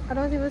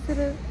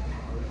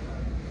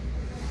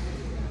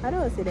 I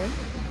don't see them.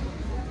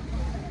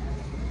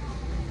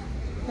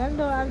 Them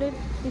don't have the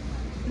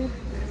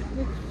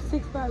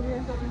 6-pack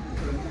or something.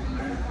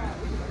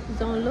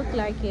 Don't look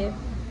like it.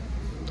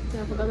 So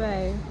I forgot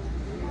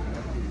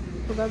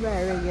buy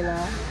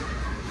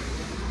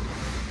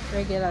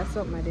regular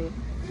something I did.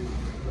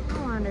 I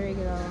want the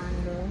regular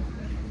one though.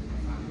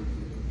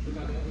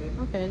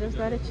 Okay, just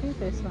buy the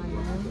cheapest one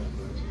then.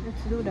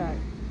 Let's do that.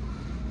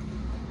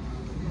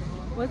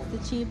 What's the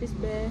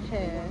cheapest beer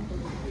here?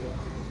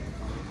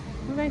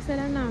 Like I said,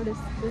 I know this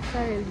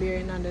size beer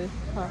in on the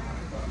cup.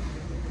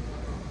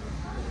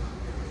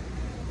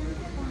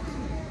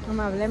 I'm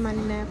gonna have lemon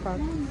in there, pack.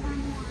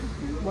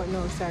 But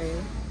no, sorry.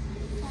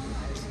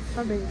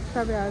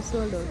 Probably I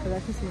sold out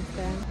because Christmas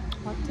time.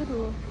 What to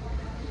do?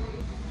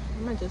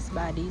 I'm gonna just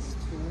buy these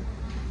two.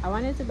 I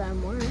wanted to buy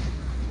more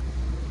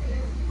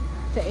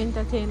to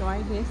entertain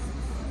our guests.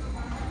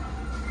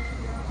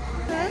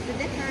 The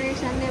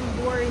decoration them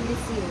boring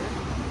this year.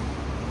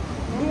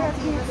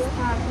 Nothing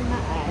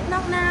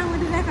wrong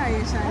with the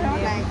decoration. I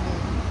don't like it.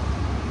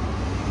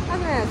 I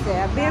was gonna say,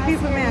 I bet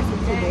people may have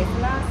today.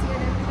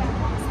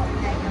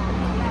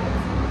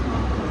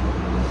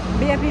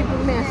 Bare people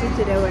may have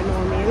today when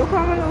know me. Look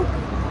how I look.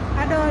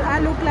 I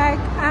look like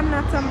I'm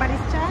not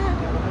somebody's child.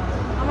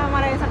 And my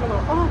mother is talking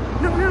about, oh,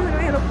 look.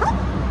 Oh,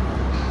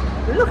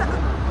 look at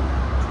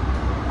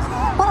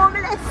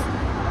homeless.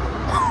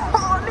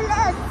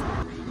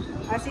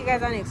 I'll see you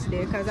guys on next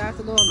day because I have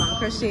to go home and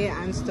crochet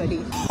and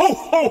study. Ho,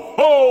 ho,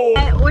 ho!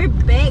 We're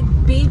big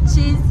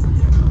bitches,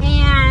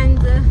 and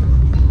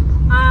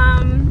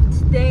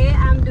today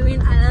I'm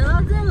doing a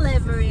little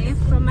delivery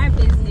from my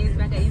business.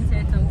 Like I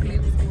insert some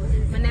clips.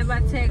 I never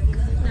take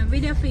a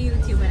video for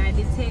YouTube, but I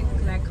did take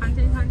like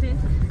content.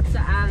 So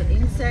I'll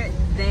insert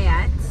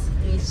that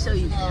and show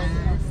you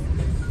guys.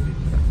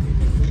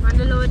 Want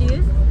to load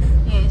you?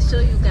 And show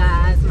you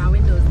guys my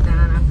windows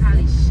down. I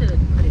probably should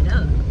put it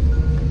up.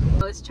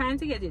 I was trying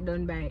to get it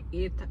done by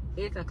 8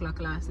 o'clock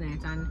last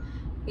night, and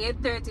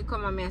 8:30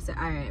 come and I said,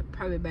 alright,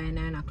 probably by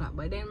 9 o'clock.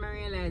 But then I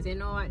realized, you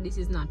know what, this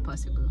is not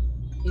possible.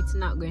 It's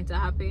not going to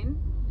happen,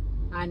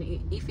 and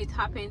if it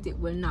happens, it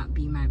will not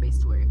be my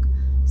best work.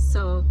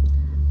 So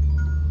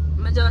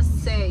I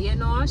just say, you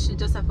know, I should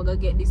just have to go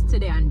get this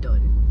today and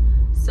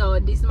done. So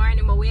this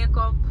morning I wake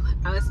up,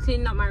 I was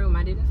cleaning up my room.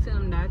 I didn't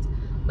film that,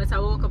 but I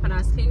woke up and I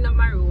was cleaning up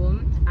my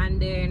room,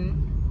 and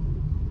then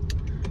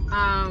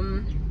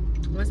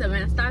once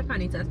I started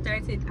on it,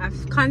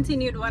 I've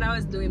continued what I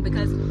was doing,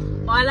 because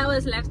all I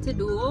was left to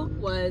do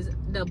was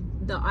the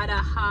other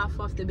half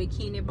of the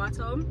bikini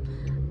bottom,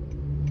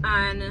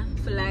 and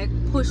for like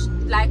push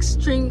like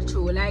string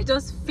through, like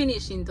just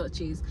finishing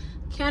touches.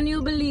 Can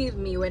you believe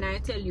me when I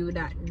tell you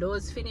that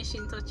those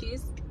finishing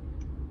touches,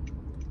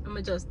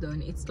 I'm just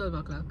done. It's 12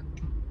 o'clock.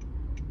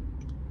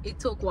 It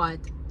took what,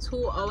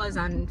 2 hours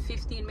and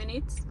 15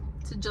 minutes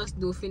to just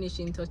do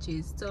finishing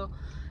touches. So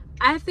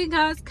I think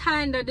I was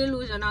kind of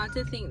delusional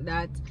to think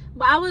that,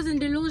 but I wasn't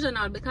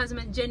delusional because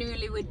I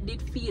genuinely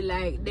did feel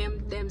like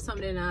them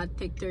something that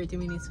take 30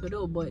 minutes to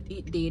do, but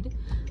it did,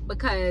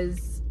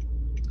 because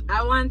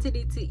I wanted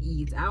it to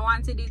eat. I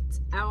wanted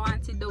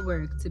the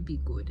work to be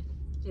good.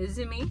 You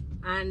see me?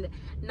 And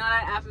now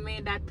that I've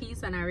made that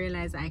piece and I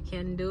realize I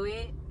can do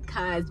it,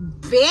 cause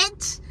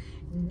bitch,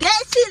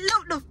 that shit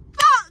look the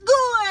fuck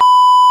good.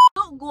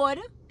 Look good.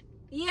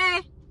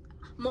 Yeah.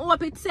 I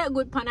hope it set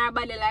good on our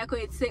body like how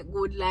it set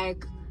good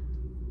like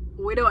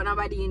without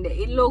nobody in there.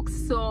 It looks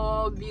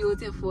so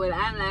beautiful.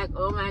 I'm like,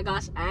 oh my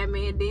gosh, I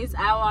made this.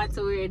 I want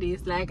to wear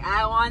this. Like,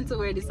 I want to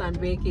wear this on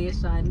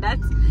vacation.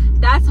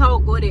 That's how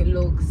good it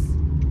looks.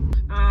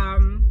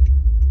 I'm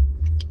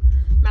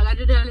gonna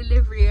do the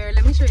delivery here.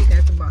 Let me show you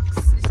guys the box.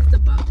 This is the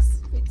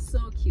box. It's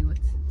so cute.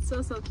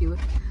 So cute.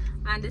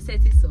 And the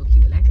set is so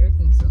cute. Like,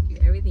 everything is so cute.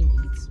 Everything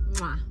eats.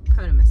 Mwah.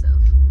 Proud of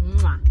myself.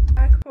 Mwah.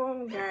 Back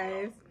home,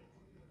 guys.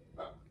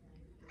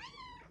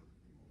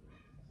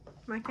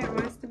 My cat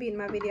wants to be in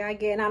my video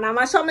again, and I'm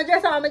gonna show my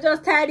dress. I'm gonna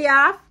just tidy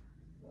off.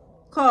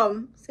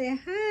 Come say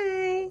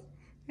hi,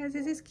 guys.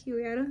 This is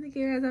Kiwi. I don't think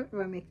you guys have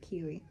ever met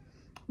Kiwi,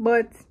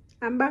 but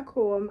I'm back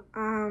home.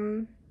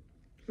 I'm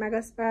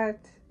gonna start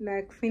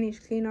like finish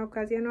clean up,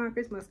 because you know our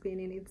Christmas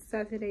cleaning. It's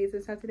Saturday. It's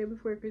the Saturday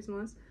before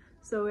Christmas,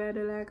 so we had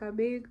like a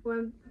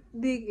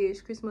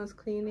big-ish Christmas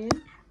cleaning.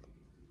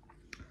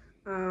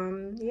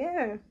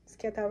 Yeah,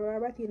 scatter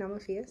rubber in my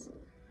face.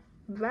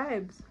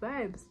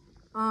 Vibes.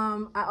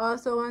 I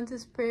also want to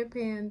spray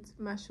paint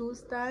my shoe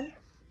stand,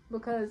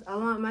 because I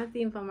want my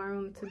theme for my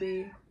room to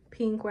be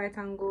pink, white,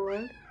 and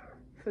gold.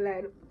 For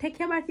like, take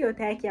your back your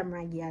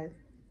camera, girl.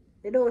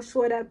 They don't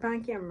show that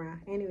on camera.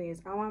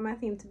 Anyways, I want my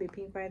theme to be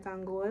pink, white,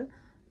 and gold.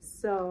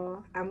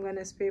 So I'm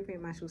gonna spray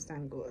paint my shoe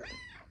stand gold.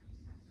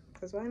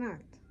 Cause why not?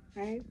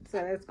 Right?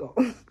 So let's go.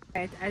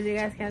 Right, as you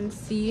guys can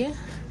see,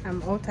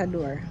 I'm out the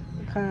door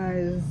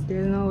because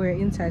there's nowhere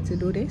inside to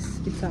do this.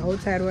 It's an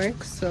outside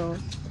work, so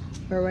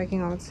we're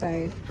working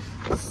outside.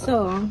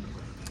 So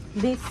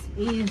this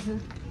is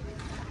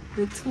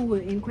the tool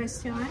in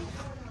question,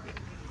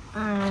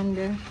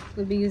 and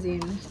we'll be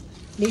using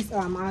this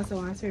arm. I also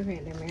want to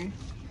paint them here.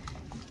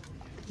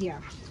 Yeah,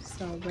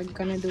 so we're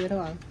gonna do it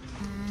all.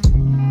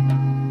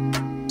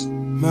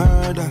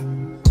 Murder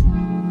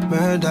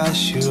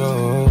she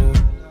wrote.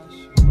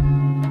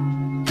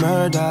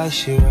 Murder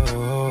she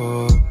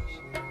wrote.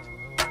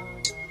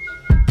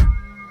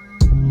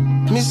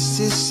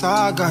 Mrs.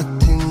 I got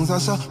things are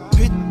so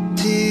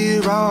pretty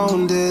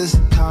round this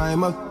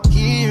time of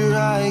year.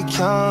 I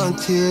can't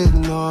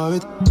ignore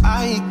it.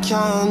 I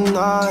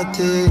cannot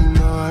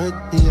ignore it.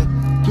 Yeah,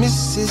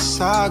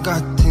 Mrs. I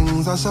got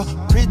things are so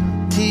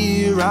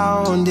pretty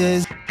round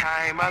this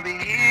time of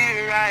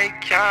year. I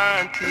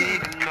can't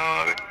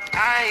ignore it.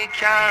 I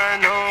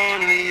can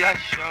only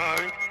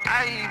assure it.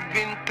 I've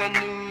been to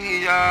New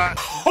York.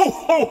 Ho,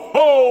 ho,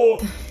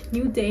 ho!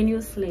 New day, new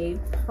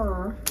slave.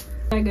 Purr.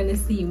 You're gonna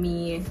see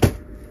me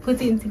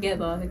putting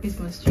together the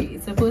Christmas tree.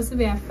 It's supposed to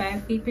be a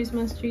 5-feet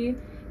Christmas tree.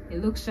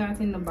 It looks short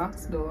in the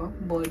box though,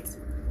 but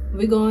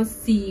we're gonna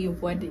see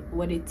what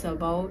it's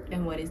about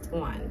and what it's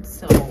on.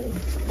 So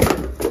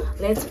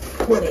let's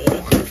put it.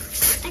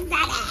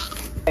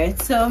 Alright,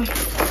 so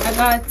I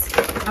got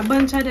a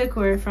bunch of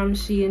decor from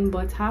Shein,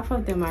 but half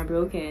of them are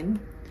broken.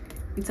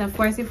 It's a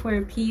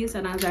 44 piece,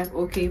 and I was like,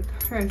 okay,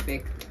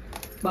 perfect.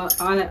 But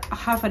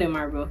half of them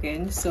are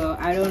broken, so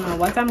I don't know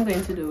what I'm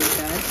going to do with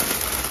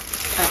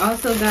that. I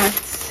also got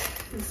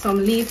some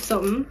leaf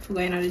something for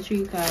going on the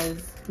tree,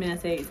 because I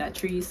say it's a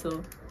tree,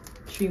 so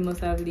tree must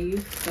have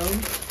leaves. So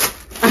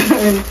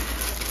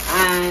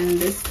and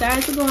the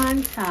stars to go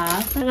on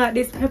top. I got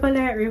this pepper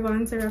light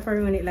ribbon to wrap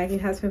around it like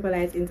it has pepper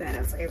lights inside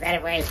of. So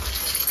anyway,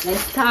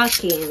 let's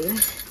talk in.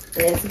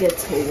 Let's get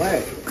to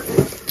work.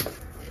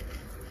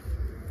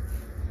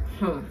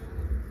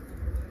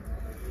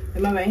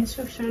 Remember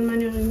instruction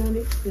manual in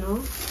this?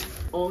 No?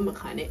 Or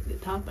mechanic, the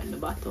top and the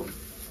bottom.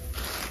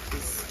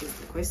 This is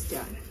the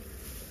question.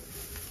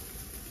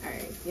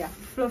 Alright, yeah,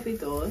 fluff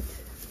it out.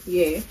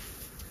 Yeah.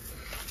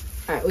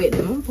 Alright, wait,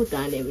 I'm gonna put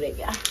on them like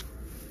yeah.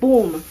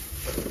 Boom.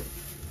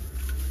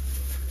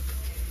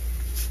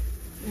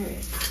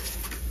 Alright.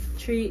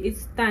 Tree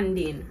is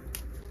standing.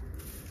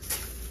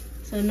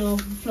 So now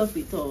fluff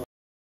it out.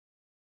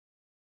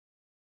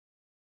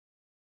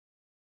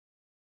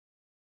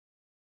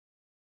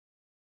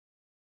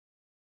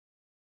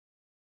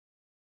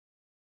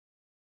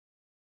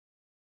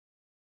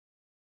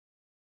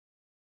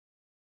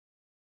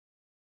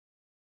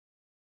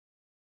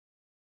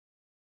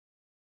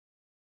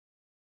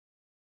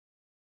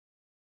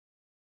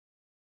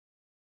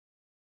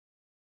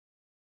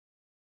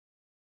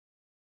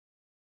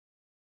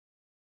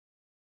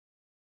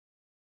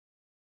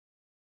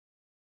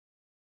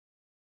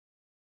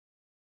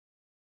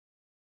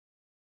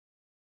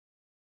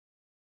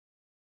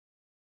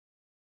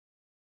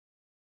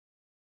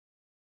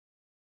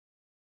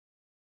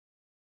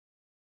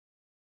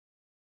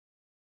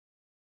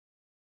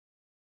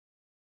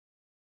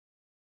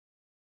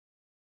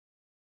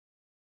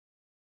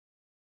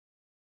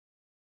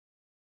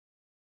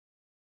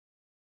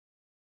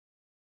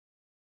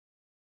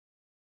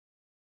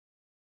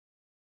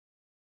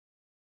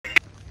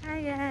 Hi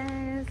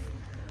guys,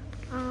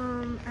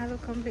 I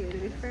look completely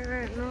different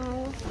right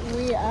now.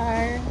 We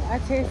are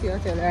at Tasty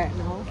Hotel right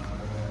now.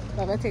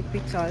 We're gonna take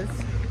pictures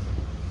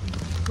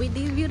with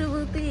this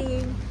beautiful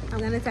thing. I'm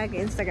gonna tag her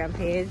Instagram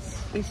page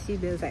if she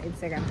builds her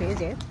Instagram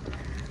page yet.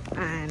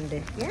 And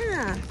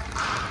yeah,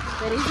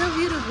 that is so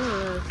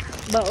beautiful.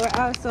 But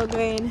we're also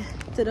going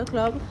to the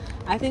club.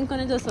 I think we're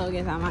gonna just all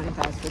get a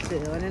montage for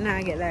today. We're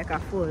gonna get like a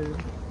full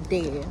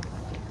day.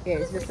 Yeah,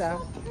 it's just a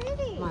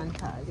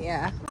montage,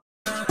 yeah.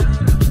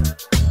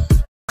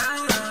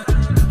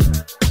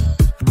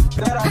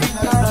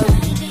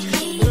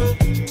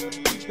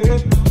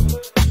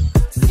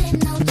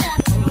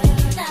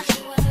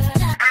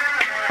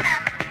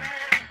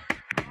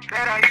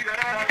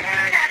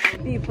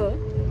 People,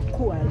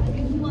 cool.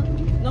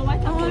 No, I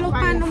look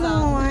on the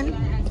moon.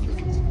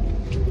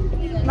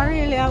 But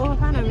really, I will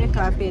find a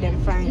makeup pay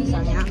them fine,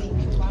 Sonia.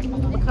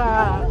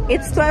 Because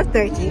it's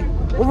 12:30.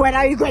 When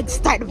are you going to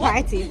start the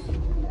party?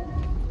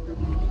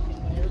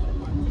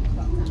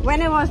 When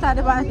they want to start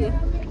the party?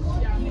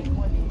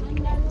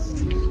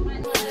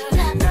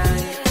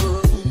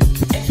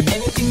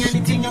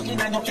 Anything you in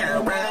and you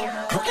can't run.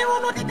 You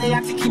can't know the day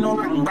I'm taking no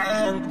wrong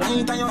bang.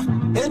 Right on your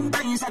head,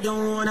 times I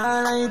don't wanna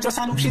lie. Just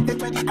a look shit take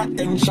the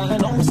attention.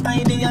 No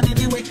style they are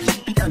the way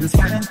you can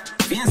stand.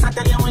 Face I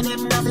tell you when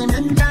them nothing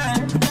in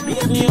time.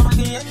 Baby, you want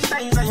the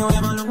times and you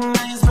ever look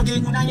nice. But you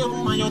and you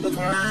and you the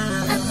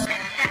crime.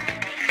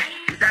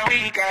 It's a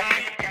weekend.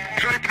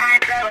 Good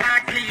times are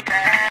not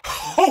sleeping.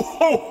 Ho,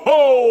 ho, ho!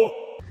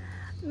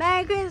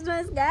 Merry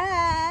Christmas,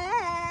 guys!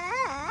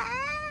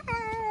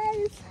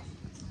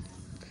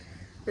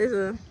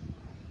 Listen,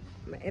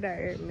 my head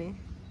hurt me.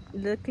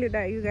 The clip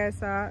that you guys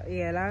saw,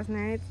 yeah, last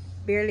night,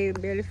 barely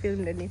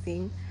filmed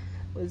anything.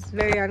 It was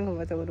very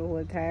uncomfortable the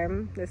whole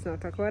time. Let's not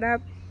talk about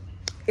that.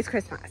 It's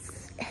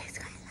Christmas. It's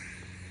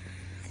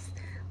Christmas.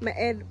 My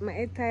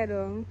head tied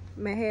down.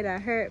 My head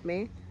hurt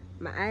me.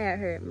 My eye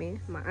hurt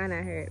me. My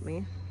Anna hurt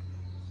me.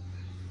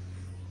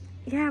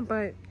 Yeah,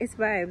 but it's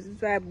vibes.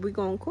 It's vibes. We're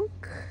gonna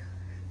cook.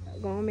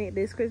 We're gonna make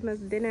this Christmas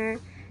dinner.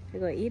 We're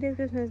gonna eat this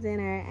Christmas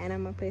dinner, and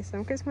I'm gonna play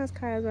some Christmas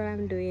cards while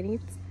I'm doing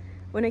it.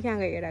 When I can't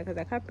get that because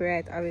I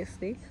copyright,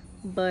 obviously,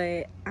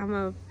 but I'm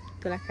gonna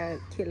do like a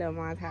killer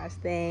montage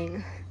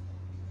thing.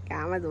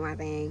 Yeah, I'm gonna do my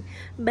thing.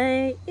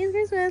 But it's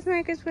Christmas.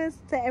 Merry Christmas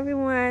to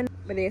everyone.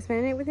 Whether you're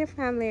spending it with your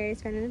family or you're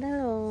spending it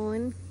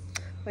alone,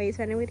 or you're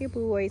spending it with your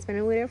boo, or you're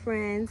spending it with your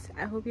friends,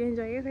 I hope you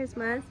enjoy your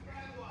Christmas.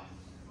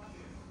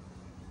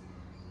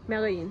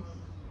 Marine.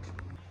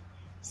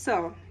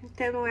 So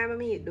tell me why I'm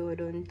meet though,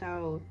 don't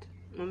out.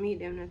 I meet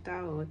them not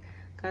out.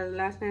 Cause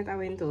last night I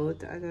went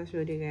out, as I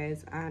showed you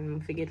guys,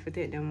 and forget to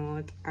take them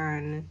out,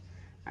 and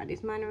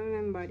This man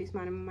remember, this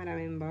man my mother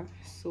remember.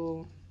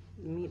 So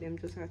meet them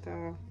just at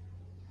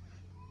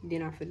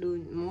dinner for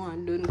doing more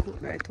and don't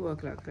cook by 2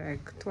 o'clock.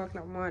 Like 2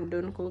 o'clock more and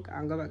don't cook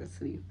and go back to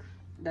sleep.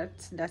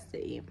 That's the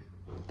aim.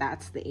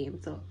 That's the aim.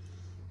 So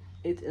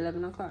it's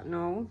 11 o'clock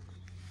now.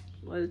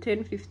 Well,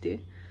 10:50.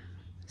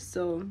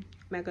 So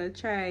I'm gonna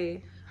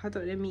try hot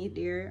up the meat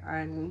there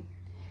and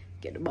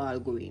get the ball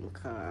going.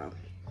 Cause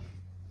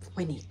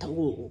we need to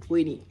go.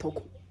 We need to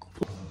cook.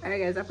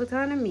 Alright guys, I put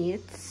on the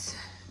meat,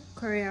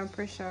 Korean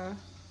pressure,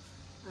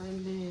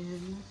 and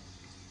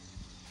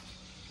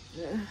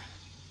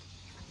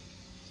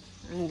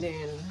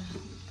then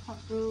pot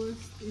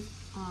roast is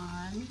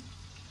on.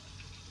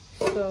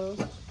 So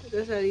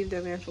just leave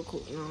them here to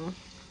cook now.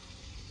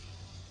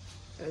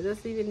 I'm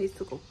just leaving this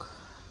to cook.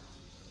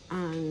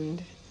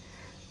 And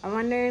I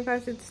wonder if I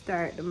should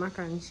start the mac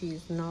and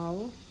cheese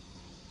now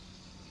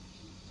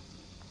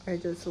or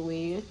just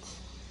wait.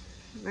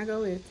 I'm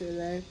gonna wait till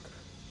like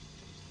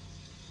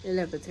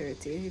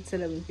 11:30. It's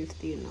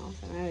 11:15 now,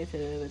 so I'm gonna wait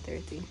till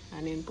 11:30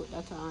 and then put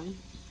that on.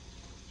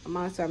 I'm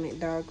also make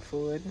dog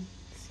food.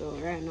 So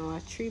right now I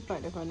 3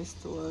 pot on the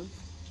stove.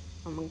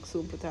 I'm gonna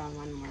soon put on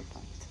 1 more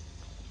pot.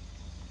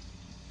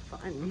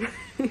 Fun.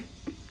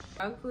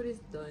 Dog food is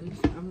done.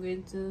 I'm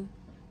going to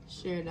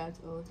share that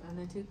out and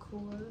let it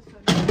cool for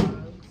the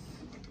dogs.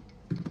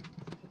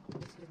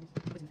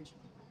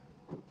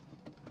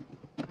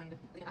 And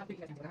I have to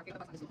get the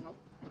pot on the stove now.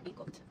 It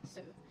cooked.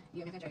 So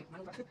yeah, I can try it.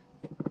 And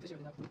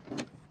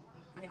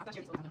then after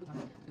sharing it, I'm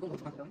going to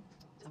put on the down.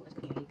 So that's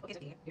good. Okay, so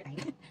here, you're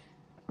fine.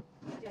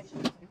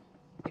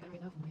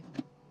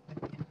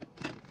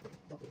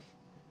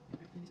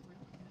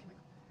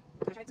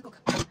 I tried to cook.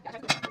 I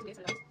tried to cook 2 days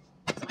ago.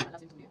 So I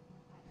love him to do.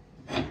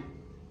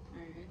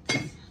 Alright.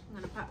 I'm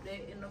gonna pop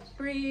that in the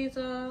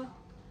freezer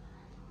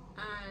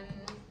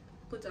and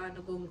put on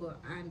the gongo.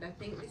 And I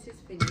think this is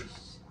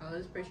finished. I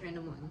was pressuring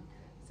the morning.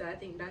 So I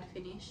think that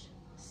finished.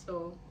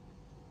 So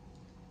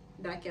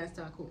that can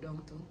start cook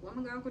down too. What am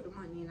I gonna cook the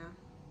morning now?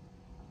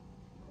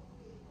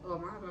 Oh,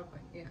 my have a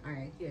pot. Yeah,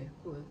 alright, yeah,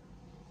 cool.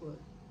 Cool.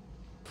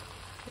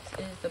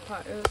 This is the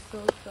pot roast so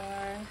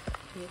far.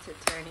 Need to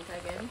turn it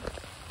again.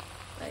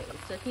 But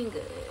it's looking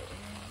good.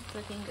 It's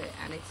looking good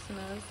and it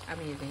smells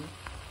amazing.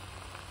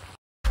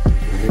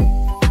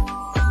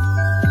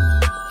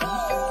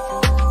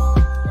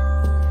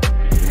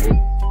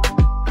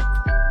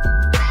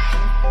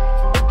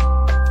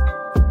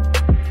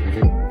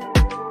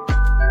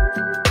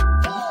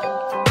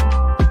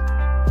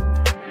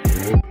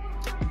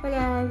 So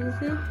guys,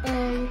 this is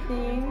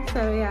everything. So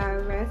we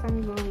have rice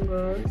and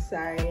bongo,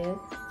 sorry,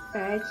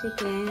 fried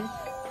chicken,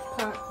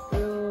 pot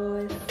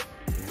roast,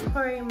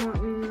 curry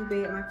mutton,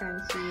 baked mac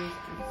and cheese,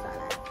 and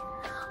salad.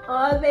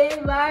 Oh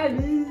baby!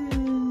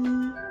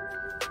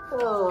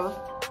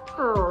 Oh.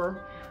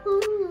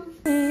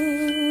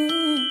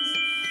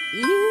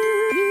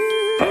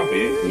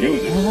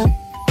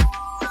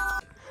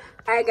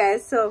 Alright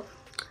guys, so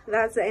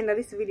that's the end of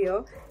this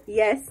video.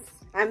 Yes,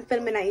 I'm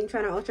filming an intro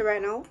and an outro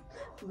right now,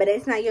 but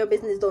it's not your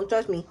business. Don't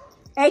judge me.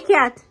 Hey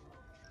cat,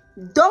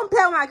 don't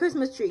play with my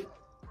Christmas tree.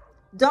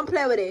 Don't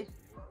play with it.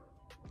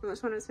 I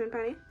just want to spend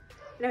money.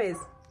 Anyways,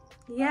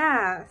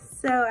 yeah,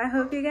 so I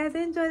hope you guys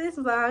enjoy this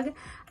vlog.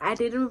 I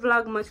didn't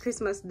vlog much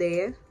Christmas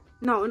Day.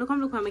 No, come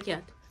look at my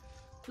cat.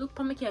 Look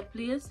at my cat,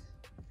 please.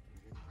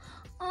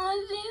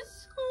 Oh,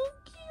 she's so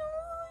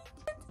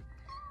cute.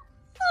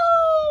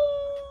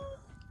 Oh.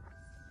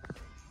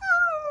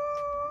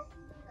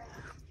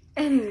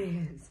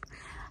 Anyways,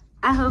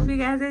 I hope you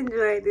guys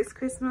enjoyed this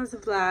Christmas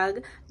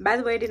vlog. By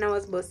the way, dinner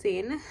was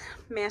bussing.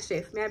 Me a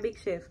chef, me a big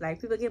chef.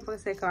 Like people came for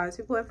seconds,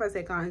 people went for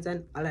seconds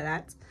and all of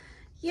that.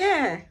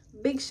 Yeah,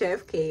 big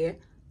chef, okay.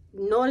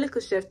 No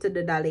little chef to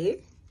the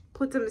dolly.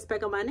 Put some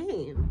respect on my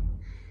name.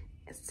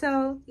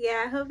 So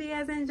yeah, I hope you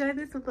guys enjoyed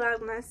this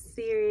vlogmas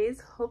series.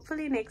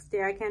 Hopefully next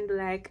year I can do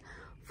like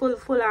full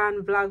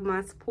on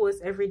vlogmas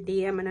post every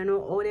day. I mean, I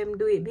know all them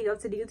do it. Big up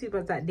to the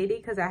YouTubers that did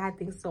it because I had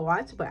things to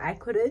watch, but I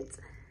couldn't.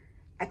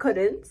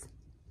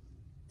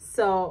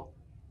 So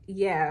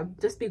yeah,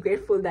 just be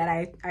grateful that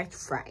I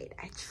tried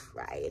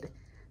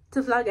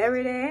to vlog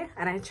every day,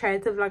 and I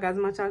tried to vlog as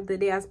much of the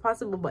day as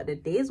possible, but the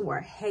days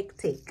were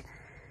hectic.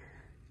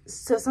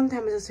 So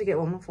sometimes I just forget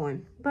on my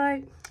phone.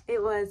 But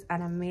it was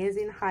an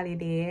amazing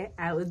holiday.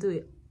 I would do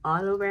it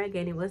all over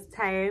again. It was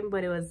tiring,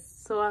 but it was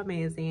so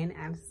amazing.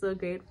 I'm so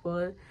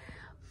grateful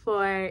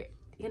for,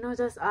 you know,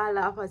 just all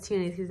the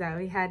opportunities that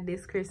we had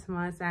this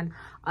Christmas and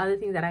all the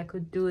things that I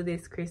could do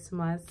this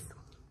Christmas.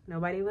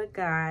 Nobody but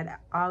God.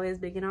 Always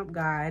bigging up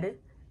God.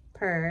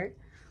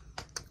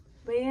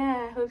 But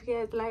yeah, I hope you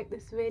guys liked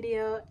this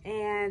video,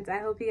 and I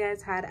hope you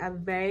guys had a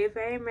very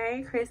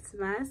Merry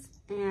Christmas,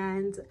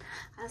 and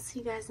I'll see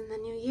you guys in the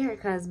new year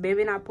because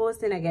baby not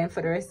posting again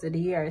for the rest of the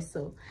year.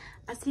 So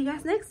I'll see you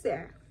guys next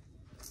year.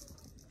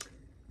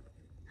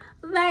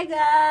 Bye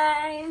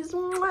guys.